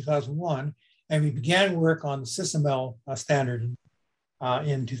 2.0 in 2001, and we began work on the SysML standard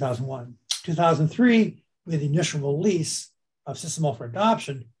in 2001. 2003, we had the initial release of SysML for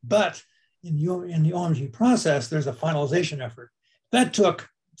adoption, but in the OMG process, there's a finalization effort. That took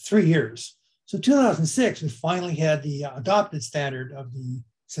 3 years. So 2006, we finally had the adopted standard of the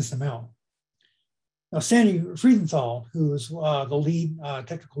SysML. Now, Sandy Friedenthal, who was the lead,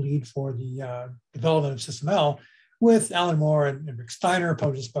 technical lead for the development of SysML, with Alan Moore and Rick Steiner,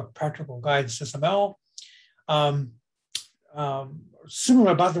 published this book, Practical Guide to SysML.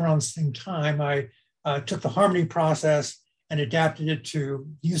 Similar, about around the same time, I took the Harmony process and adapted it to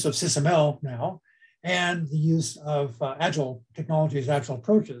use of SysML now, and the use of agile technologies, agile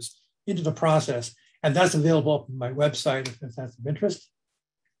approaches into the process. And that's available on my website if that's of interest.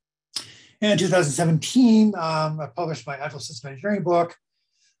 And in 2017, I published my Agile System Engineering book.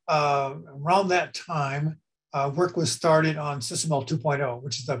 Around that time, work was started on SysML 2.0,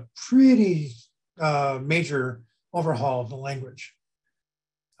 which is a pretty major overhaul of the language.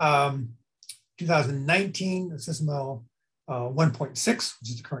 2019, SysML 1.6, which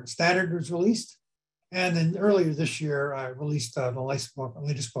is the current standard, was released. And then earlier this year, I released the latest book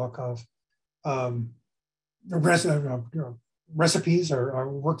of recipes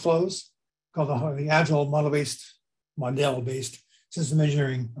or workflows, called the Agile Model-Based System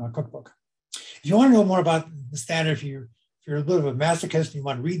Engineering Cookbook. If you want to know more about the standard, if you're a bit of a masochist and you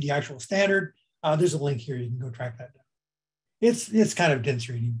want to read the actual standard, there's a link here. You can go track that down. It's kind of dense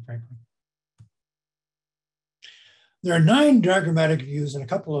reading, frankly. There are 9 diagrammatic views and a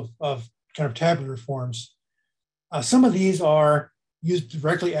couple of kind of tabular forms. Some of these are used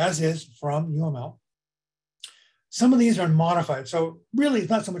directly as is from UML. Some of these are modified. So really, it's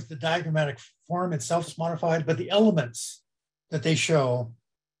not so much the diagrammatic form itself is modified, but the elements that they show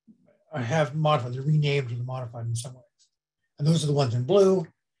have modified. They're renamed or modified in some ways. And those are the ones in blue.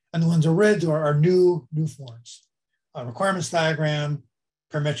 And the ones in red are new forms. Requirements diagram,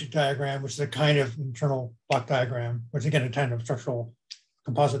 parametric diagram, which is a kind of internal block diagram, which again, a kind of structural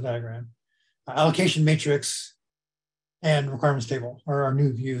composite diagram. Allocation matrix and requirements table are our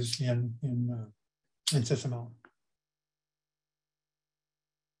new views in SysML.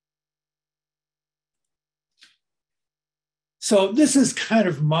 So this is kind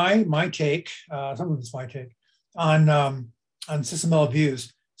of my take, some of it's my take, on SysML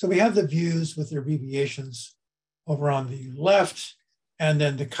views. So we have the views with their abbreviations over on the left, and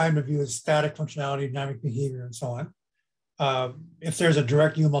then the kind of view is static functionality, dynamic behavior, and so on. If there's a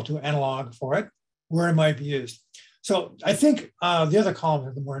direct UML2 analog for it, where it might be used. So I think the other column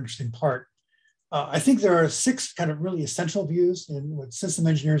is the more interesting part. I think there are 6 kind of really essential views in what system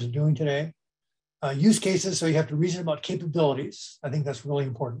engineers are doing today. Use cases, so you have to reason about capabilities. I think that's really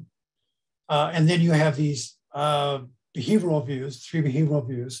important. And then you have these behavioral views, 3 behavioral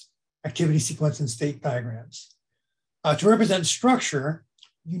views, activity sequence and state diagrams. To represent structure,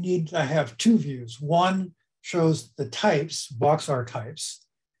 you need to have 2 views. One shows the types, box R types,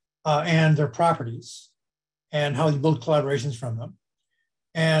 and their properties, and how you build collaborations from them.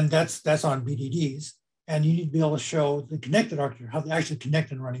 And that's on BDDs. And you need to be able to show the connected architecture, how they actually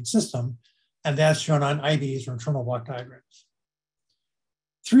connect in a running system. And that's shown on IBs or internal block diagrams.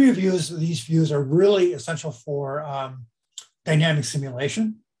 3 of these views are really essential for dynamic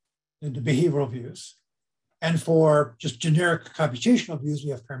simulation, the behavioral views. And for just generic computational views, we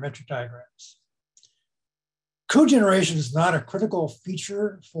have parametric diagrams. Code generation is not a critical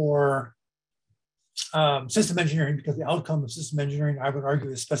feature for system engineering, because the outcome of system engineering, I would argue,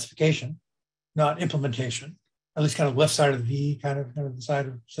 is specification, not implementation, at least kind of left side of the V, kind of the side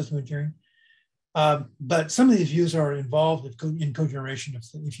of system engineering. But some of these views are involved in code generation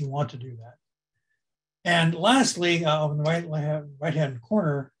if you want to do that. And lastly, on the right-hand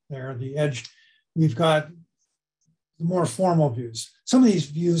corner there, the edge, we've got the more formal views. Some of these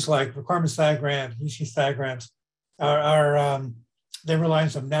views, like requirements diagrams, use case diagrams, they rely on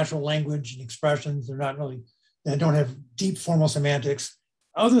some natural language and expressions. They don't have deep formal semantics.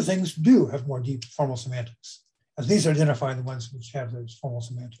 Other things do have more deep formal semantics, as these identify the ones which have those formal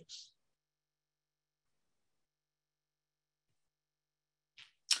semantics.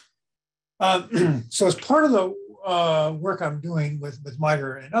 So as part of the work I'm doing with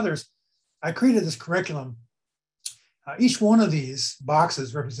MITRE and others, I created this curriculum. Each one of these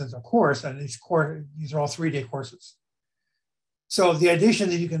boxes represents a course, and each course, these are all 3-day courses. So the idea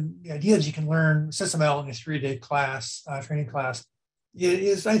that you can learn SysML in a 3-day class, training class,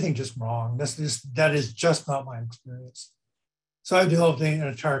 is, I think, just wrong. That is just not my experience. So I've developed an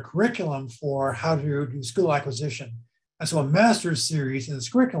entire curriculum for how to do skill acquisition. And so a master's series in this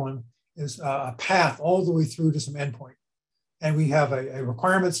curriculum is a path all the way through to some endpoint. And we have a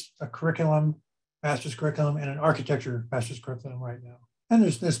requirements, a curriculum, master's curriculum, and an architecture master's curriculum right now. And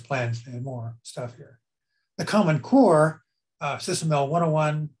there's plans to add more stuff here. The Common Core, SysML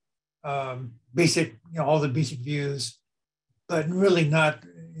 101, basic, all the basic views, but really not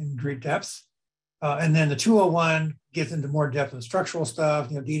in great depth. And then the 201 gets into more depth of structural stuff,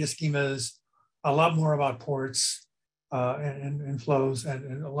 data schemas, a lot more about ports and flows,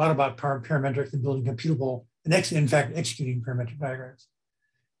 and a lot about parametrics and building computable, and in fact, executing parametric diagrams.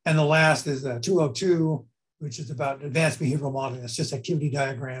 And the last is 202, which is about advanced behavioral modeling. It's just activity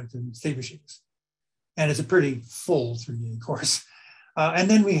diagrams and state machines. And it's a pretty full 3-day course. And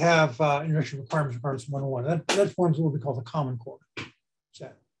then we have Introduction Requirements 101. That forms what we call the Common Core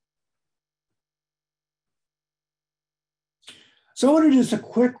set. So I want to do just a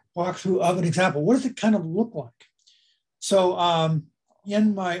quick walkthrough of an example. What does it kind of look like? So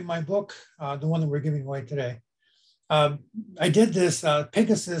in my book, the one that we're giving away today, I did this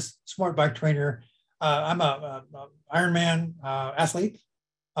Pegasus Smart Bike Trainer. I'm a Ironman athlete.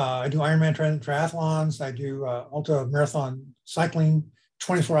 I do Ironman triathlons. I do ultra marathon cycling,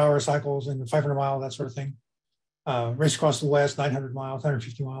 24-hour cycles and 500 mile, that sort of thing. Race across the West, 900 miles,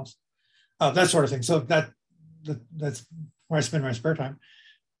 150 miles, that sort of thing. So that's where I spend my spare time.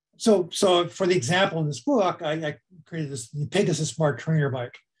 So for the example in this book, I created the Pegasus Smart Trainer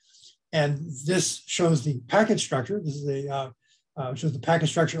bike. And this shows the package structure. This is shows the package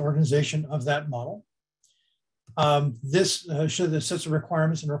structure organization of that model. This shows the sets of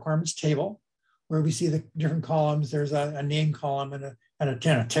requirements and requirements table, where we see the different columns. There's a name column and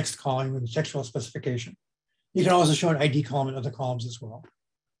a text column with a textual specification. You can also show an ID column and other columns as well.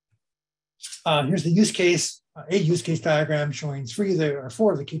 Here's the use case, a use case diagram showing 3 or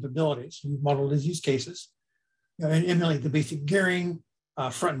 4 of the capabilities. We've modeled as use cases. And emulate the basic gearing,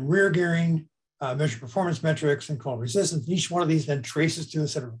 front and rear gearing, measure performance metrics, and call resistance. Each one of these then traces to a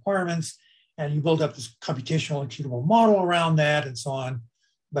set of requirements, and you build up this computational executable model around that and so on.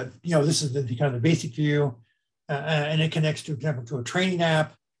 But this is the kind of the basic view, and it connects, for example, to a training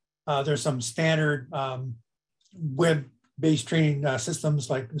app. There's some standard web-based training systems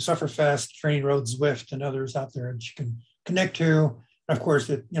like Sufferfest, Training Road, Zwift, and others out there that you can connect to. And of course,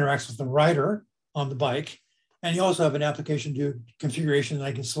 it interacts with the rider on the bike. And you also have an application to configuration that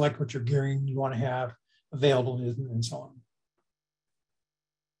I can select what your gearing you want to have available and so on.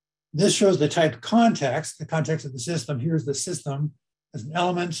 This shows the type context, the context of the system. Here's the system as an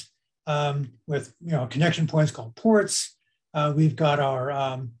element with connection points called ports. We've got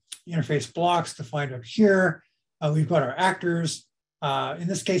our interface blocks defined up here. We've got our actors. In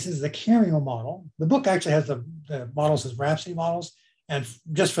this case, this is the Cameo model. The book actually has the models as Rhapsody models. And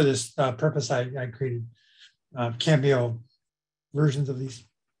just for this purpose, I created Cameo versions of these.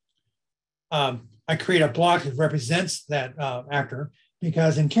 I create a block that represents that actor,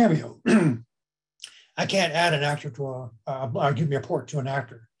 because in Cameo, I can't add an actor to give me a port to an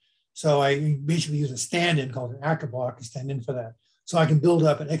actor. So I basically use a stand-in called an actor block to stand in for that. So I can build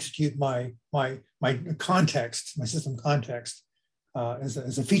up and execute my context, my system context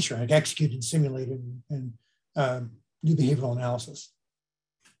as a feature. I can execute and simulate it and do behavioral analysis.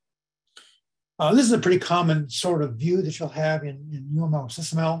 This is a pretty common sort of view that you'll have in UML and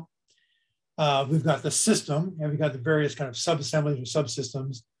SyML. We've got the system, and we've got the various kind of subassemblies or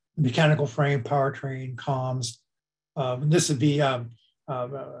subsystems, the mechanical frame, powertrain, comms. This would be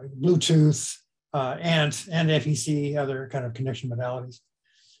Bluetooth and FEC, other kind of connection modalities.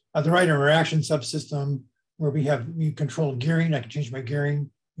 The rider interaction subsystem, where we control gearing. I can change my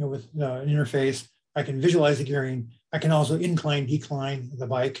gearing with an interface. I can visualize the gearing. I can also incline, decline the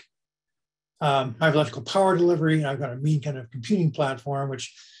bike. I have electrical power delivery, and I've got a mean kind of computing platform,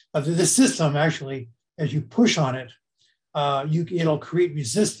 which this system actually, as you push on it, it'll create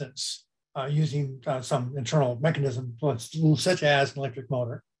resistance using some internal mechanism, such as an electric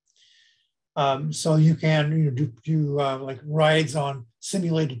motor. So you can do like rides on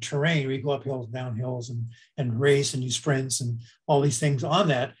simulated terrain where you go up hills, down hills, and race and do sprints and all these things on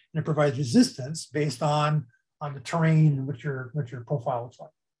that, and it provides resistance based on the terrain and what your profile looks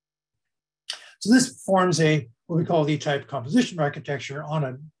like. So this forms what we call the type composition architecture on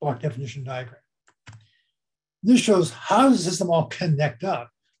a block definition diagram. This shows how does the system all connect up.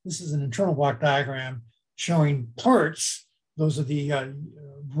 This is an internal block diagram showing parts. Those are the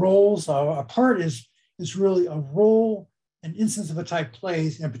roles. A part is really a role an instance of a type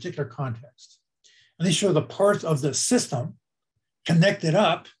plays in a particular context. And they show the parts of the system connected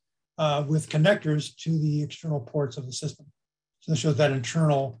up with connectors to the external ports of the system. So this shows that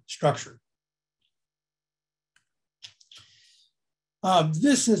internal structure.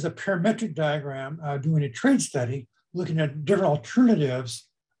 This is a parametric diagram doing a trade study, looking at different alternatives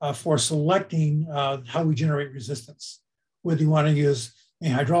for selecting how we generate resistance. Whether you want to use a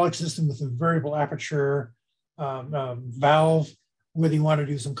hydraulic system with a variable aperture valve, whether you want to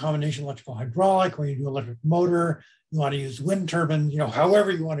do some combination electrical hydraulic, or you do electric motor, you want to use wind turbine, however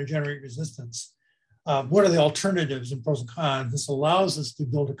you want to generate resistance. What are the alternatives and pros and cons? This allows us to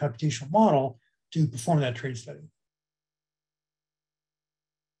build a computational model to perform that trade study.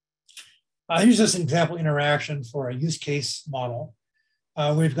 Here's just an example interaction for a use case model.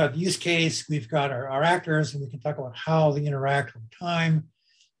 We've got the use case, we've got our actors, and we can talk about how they interact over time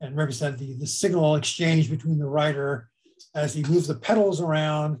and represent the signal exchange between the writer as he moves the pedals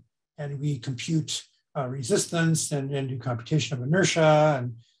around, and we compute resistance and do computation of inertia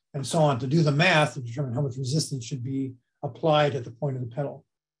and so on to do the math to determine how much resistance should be applied at the point of the pedal.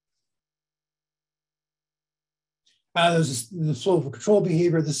 There's the flow of control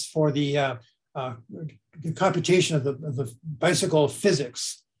behavior. This is for the computation of the bicycle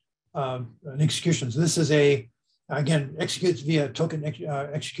physics and execution. So this is again, executes via token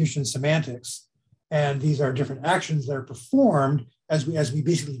execution semantics. And these are different actions that are performed as we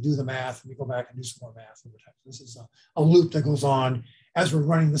basically do the math, and we go back and do some more math over time. This is a loop that goes on as we're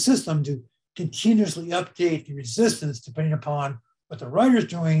running the system to continuously update the resistance depending upon what the writer's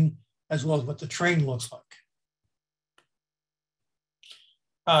doing, as well as what the train looks like.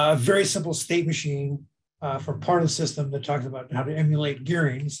 A very simple state machine for part of the system that talks about how to emulate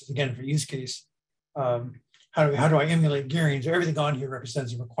gearing. This is again for use case. How do I emulate gearing? So everything on here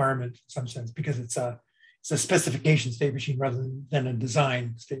represents a requirement in some sense because it's a specification state machine rather than a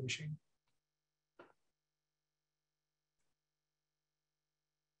design state machine.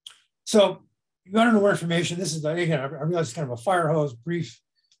 So if you want to know more information, this is, again, I realize it's kind of a fire hose, brief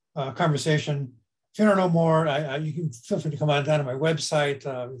conversation. If you don't know more, you can feel free to come on down to my website.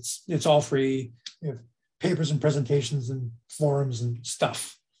 It's all free. We have papers and presentations and forums and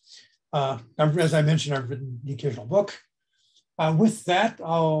stuff. As I mentioned, I've written the occasional book. With that,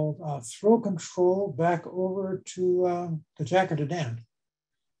 I'll throw control back over to Jack or to Dan.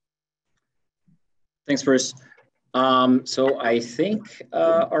 Thanks, Bruce. So I think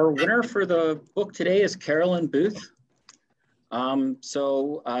our winner for the book today is Carolyn Booth.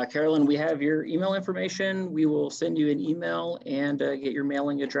 Carolyn, we have your email information. We will send you an email and get your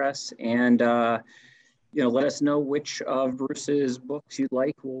mailing address, and let us know which of Bruce's books you'd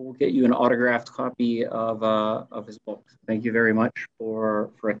like. We'll get you an autographed copy of his book. Thank you very much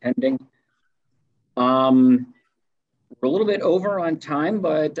for attending. We're a little bit over on time,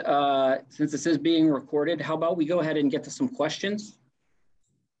 but since this is being recorded, how about we go ahead and get to some questions?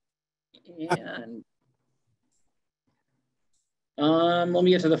 And let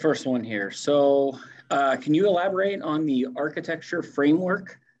me get to the first one here. So can you elaborate on the architecture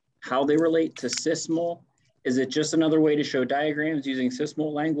framework, how they relate to SysML? Is it just another way to show diagrams using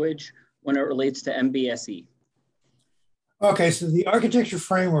SysML language when it relates to MBSE? Okay, so the architecture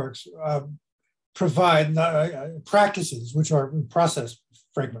frameworks provide practices, which are process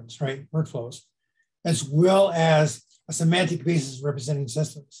fragments, right, workflows, as well as a semantic basis representing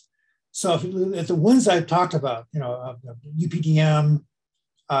systems. So if the ones I've talked about, UPDM,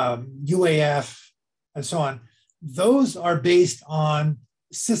 UAF, and so on, those are based on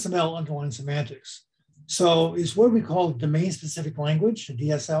SysML underlying semantics. So it's what we call domain-specific language,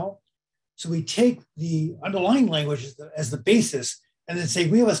 DSL. So we take the underlying language as the basis and then say,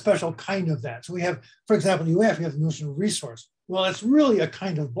 we have a special kind of that. So we have, for example, UAF, we have the notion of resource. Well, it's really a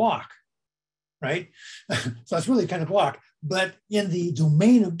kind of block, right? So it's really a kind of block. But in the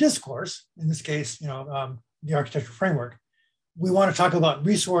domain of discourse, in this case, the architecture framework, we want to talk about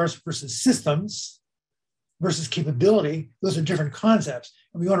resource versus systems versus capability. Those are different concepts.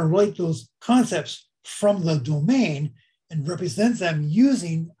 And we want to relate those concepts from the domain and represent them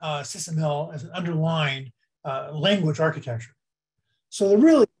using SysML as an underlying language architecture. So the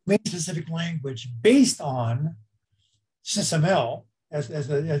really domain-specific language based on SysML as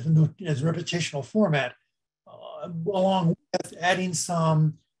a reputational format, along with adding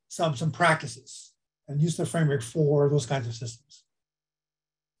some practices and use the framework for those kinds of systems.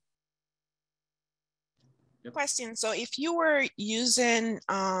 Yep. Question. So if you were using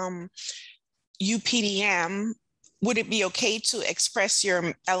UPDM, would it be okay to express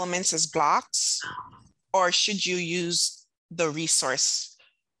your elements as blocks, or should you use the resource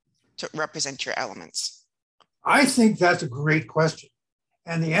to represent your elements? I think that's a great question.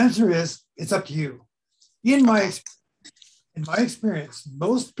 And the answer is, it's up to you. In my experience,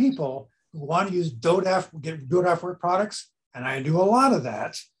 most people who want to use DODAF work products, and I do a lot of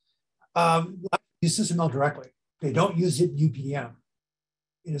that, use SysML directly. They don't use it UPDM.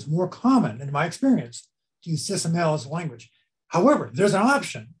 It is more common, in my experience, to use SysML as a language. However, there's an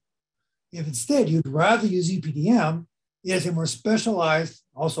option. If instead you'd rather use UPDM, it is a more specialized,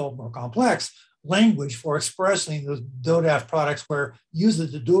 also more complex language for expressing those DODAF products where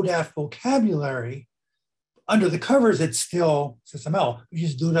uses the DODAF vocabulary. Under the covers, it's still SysML, we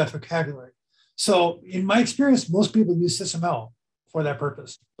use DODAF vocabulary. So in my experience, most people use SysML for that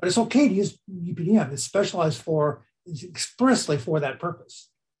purpose, but it's okay to use UPDM. It's specialized it's expressly for that purpose.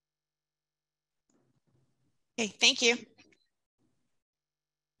 Okay, thank you.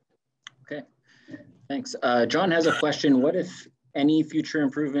 Okay, thanks. John has a question. What if any future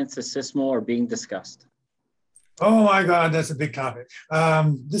improvements to SysML are being discussed? Oh my God, that's a big topic.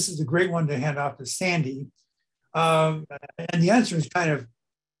 This is a great one to hand off to Sandy. And the answer is kind of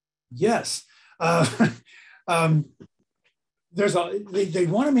yes. They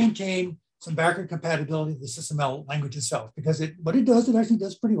want to maintain some backward compatibility of the SysML language itself, because what it actually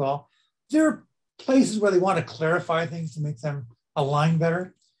does pretty well. There are places where they want to clarify things to make them align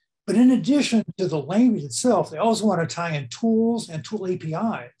better. But in addition to the language itself, they also want to tie in tools and tool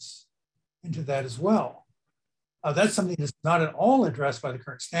APIs into that as well. That's something that's not at all addressed by the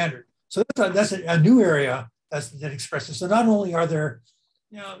current standard. So that's a new area that expresses. So not only are there,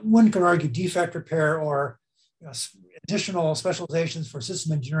 one could argue defect repair or additional specializations for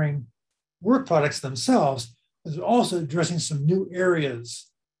system engineering work products themselves, but they're also addressing some new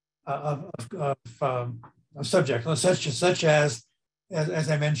areas of subject, such as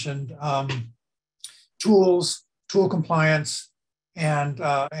I mentioned, tools, tool compliance, and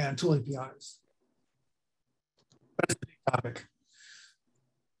tool APIs. That's a big topic.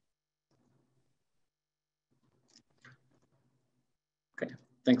 Okay,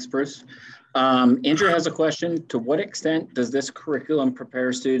 thanks, Bruce. Andrew has a question. To what extent does this curriculum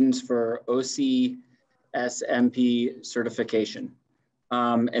prepare students for OCSMP certification?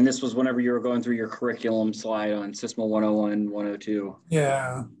 And this was whenever you were going through your curriculum slide on SysML 101, 102.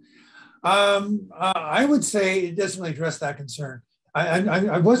 Yeah. I would say it doesn't really address that concern.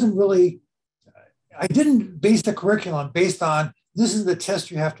 I wasn't really, I didn't base the curriculum based on this is the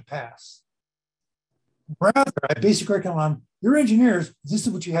test you have to pass. Rather, I based the curriculum on you're engineers, this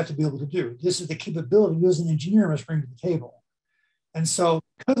is what you have to be able to do. This is the capability you as an engineer must bring to the table. And so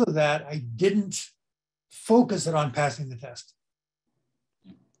because of that, I didn't focus it on passing the test.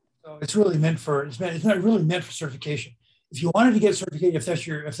 So it's really meant for, it's not really meant for certification. If you wanted to get certificated, if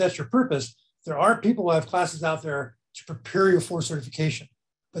that's your purpose, there are people who have classes out there to prepare you for certification,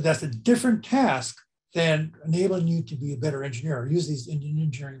 but that's a different task than enabling you to be a better engineer or use these in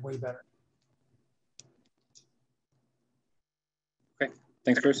engineering way better. Okay,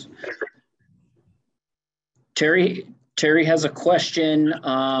 thanks, Bruce. Terry has a question.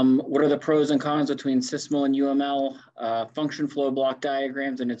 What are the pros and cons between SysML and UML, function flow block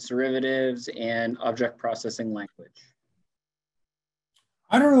diagrams and its derivatives, and object processing language?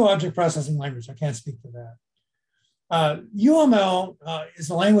 I don't know object processing language. I can't speak to that. UML is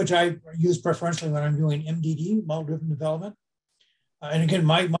the language I use preferentially when I'm doing MDD, model-driven development. And again,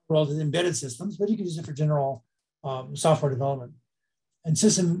 my role is embedded systems, but you can use it for general software development. And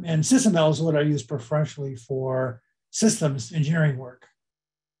SysML is what I use preferentially for systems engineering work.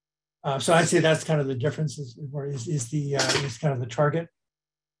 So I'd say that's kind of the difference is kind of the target.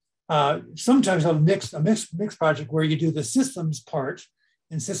 Sometimes I'll mix a mixed project where you do the systems part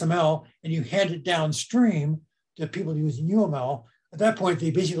in SysML and you hand it downstream to people using UML. At that point,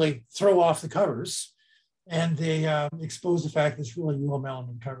 they basically throw off the covers and they expose the fact that it's really UML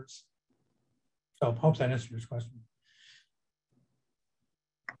in the covers. So I hope that answers your question.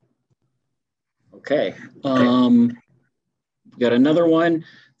 Okay. Got another one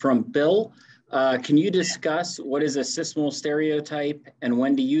from Bill. Can you discuss what is a SysML stereotype and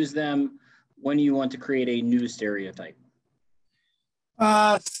when to use them? When you want to create a new stereotype?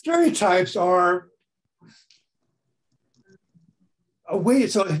 Stereotypes are a way,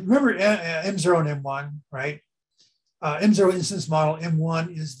 so remember M0 and M1, right? M0 instance model,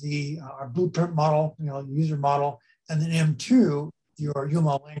 M1 is our blueprint model, user model, and then M2, your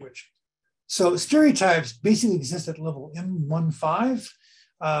UML language. So stereotypes basically exist at level M15.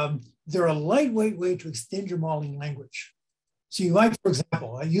 they're a lightweight way to extend your modeling language. So you might, for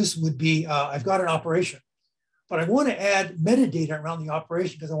example, a use would be, I've got an operation, but I want to add metadata around the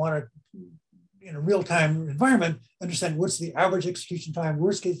operation because I want to, in a real-time environment, understand what's the average execution time,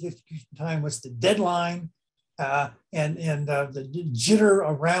 worst case execution time, what's the deadline, and the jitter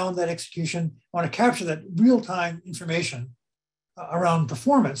around that execution. I want to capture that real-time information around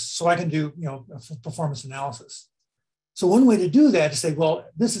performance so I can do a performance analysis. So one way to do that is say, well,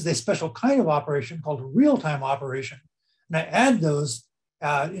 this is a special kind of operation called a real-time operation. And I add those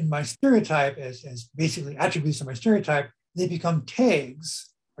in my stereotype as basically attributes of my stereotype. They become tags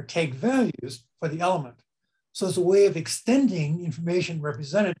or tag values for the element. So it's a way of extending information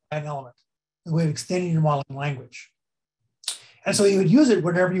represented by an element, a way of extending your modeling language. And so you would use it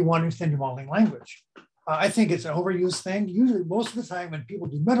whenever you want to extend your modeling language. I think it's an overused thing. Usually, most of the time when people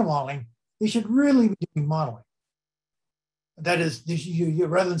do meta modeling, they should really be doing modeling. That is, you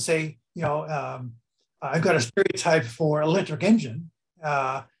rather than say, I've got a stereotype for electric engine,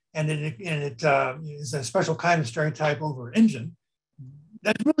 and it is a special kind of stereotype over engine.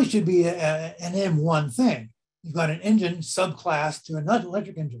 That really should be an M1 thing. You've got an engine subclass to another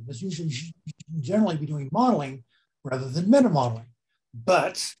electric engine. This usually should generally be doing modeling rather than meta modeling.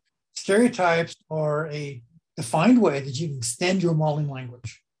 But stereotypes are a defined way that you can extend your modeling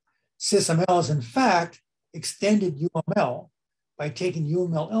language. SysML is in fact extended UML by taking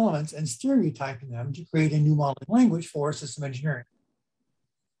UML elements and stereotyping them to create a new modeling language for system engineering.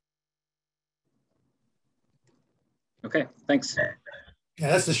 Okay, thanks. Yeah,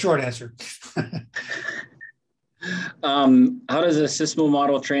 that's the short answer. How does a SysML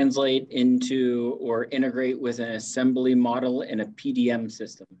model translate into or integrate with an assembly model in a PDM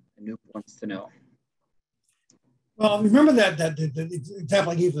system? Anoop wants to know. Well, remember that the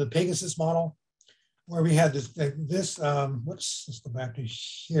example I gave of the Pegasus model, where we had let's go back to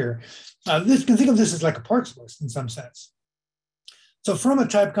here. You can think of this as like a parts list in some sense. So from a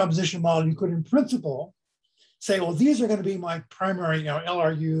type composition model, you could in principle say, well, these are going to be my primary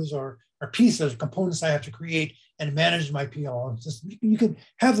LRUs or pieces, components I have to create and manage my PLM system. You could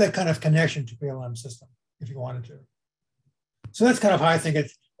have that kind of connection to PLM system if you wanted to. So that's kind of how I think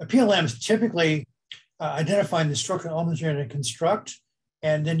it's. A PLM is typically identifying the structural elements you're going to construct,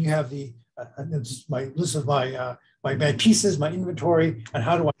 and then you have the my list of my pieces, my inventory, and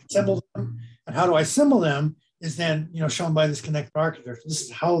how do I assemble them? And how do I assemble them is then shown by this connected architecture. This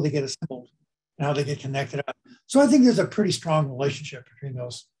is how they get assembled and how they get connected up. So I think there's a pretty strong relationship between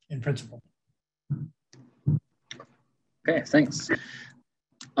those in principle. Okay, thanks.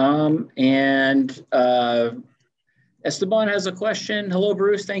 Esteban has a question. Hello,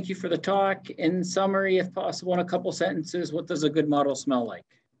 Bruce. Thank you for the talk. In summary, if possible, in a couple sentences, what does a good model smell like?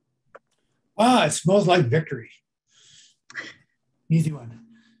 It smells like victory. Easy one.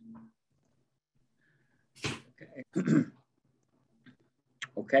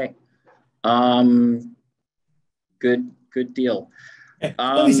 Okay. Okay. Good deal. Okay.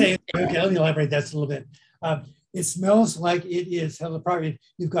 Let me say, okay, let me elaborate that a little bit. It smells like it is,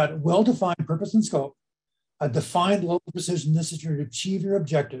 you've got well-defined purpose and scope, a defined level of precision necessary to achieve your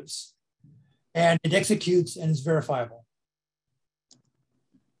objectives, and it executes and is verifiable.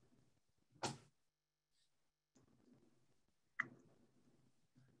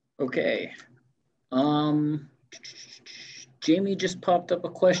 Okay. Jamie just popped up a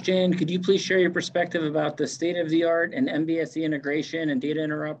question. Could you please share your perspective about the state of the art and MBSE integration and data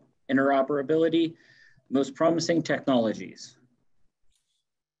interoperability, most promising technologies?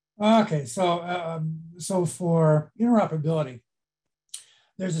 Okay, so for interoperability,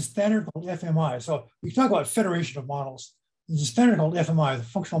 there's a standard called FMI. So we talk about federation of models. There's a standard called FMI, the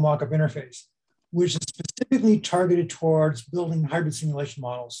Functional Mockup Interface, which is specifically targeted towards building hybrid simulation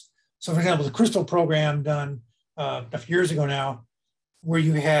models. So for example, the Crystal program done a few years ago now, where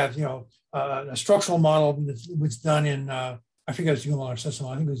you have a structural model was done in I forget it's UML or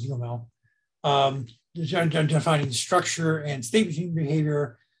SyML. I think it was UML. Defining structure and state machine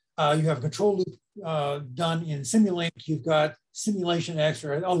behavior. You have a control loop done in Simulink. You've got Simulation X,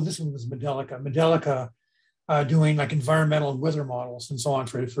 or this one was Medelica doing like environmental and weather models and so on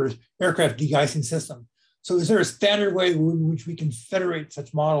for aircraft de-icing system. So is there a standard way in which we can federate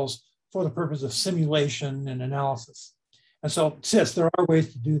such models for the purpose of simulation and analysis? And so yes, there are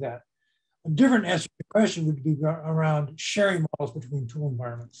ways to do that. A different answer to the question would be around sharing models between tool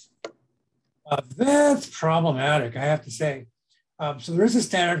environments. That's problematic, I have to say. So there is a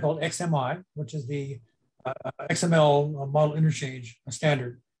standard called XMI, which is the XML model interchange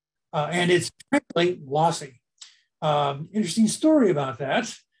standard. And it's frankly lossy. Interesting story about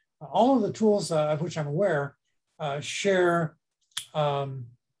that. All of the tools of which I'm aware share an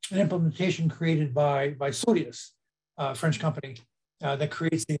implementation created by Sodius, a French company that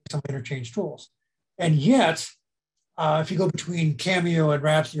creates the XML interchange tools. And yet, if you go between Cameo and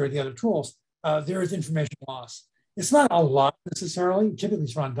Rhapsody or the other tools, there is information loss. It's not a lot necessarily. Typically,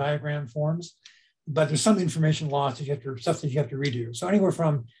 it's around diagram forms, but there's some information loss that you have to, stuff that you have to redo. So anywhere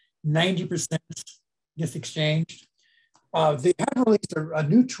from 90% gets exchanged. They have released a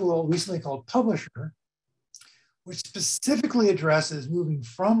new tool recently called Publisher, which specifically addresses moving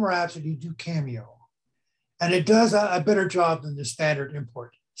from Rhapsody to Cameo. And it does a better job than the standard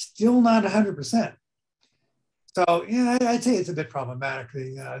import. Still not 100%. So yeah, I'd say it's a bit problematic,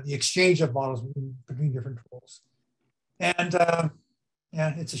 the exchange of models between different tools. And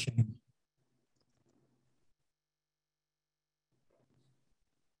yeah, it's a shame.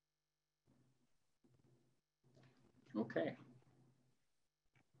 Okay.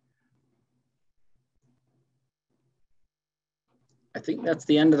 I think that's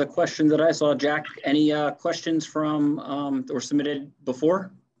the end of the questions that I saw. Jack, any questions from that were submitted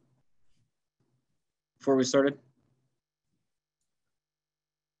before we started?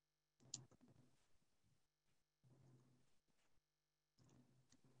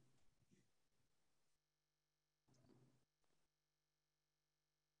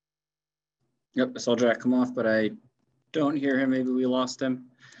 Yep, I saw Jack come off, but I don't hear him. Maybe we lost him.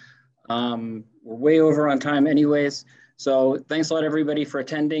 We're way over on time anyways. So thanks a lot, everybody, for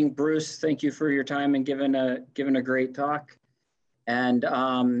attending. Bruce, thank you for your time and giving a great talk.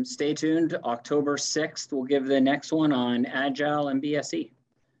 And stay tuned. October 6th, we'll give the next one on Agile and BSE.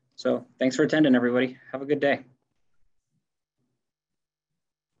 So thanks for attending, everybody. Have a good day.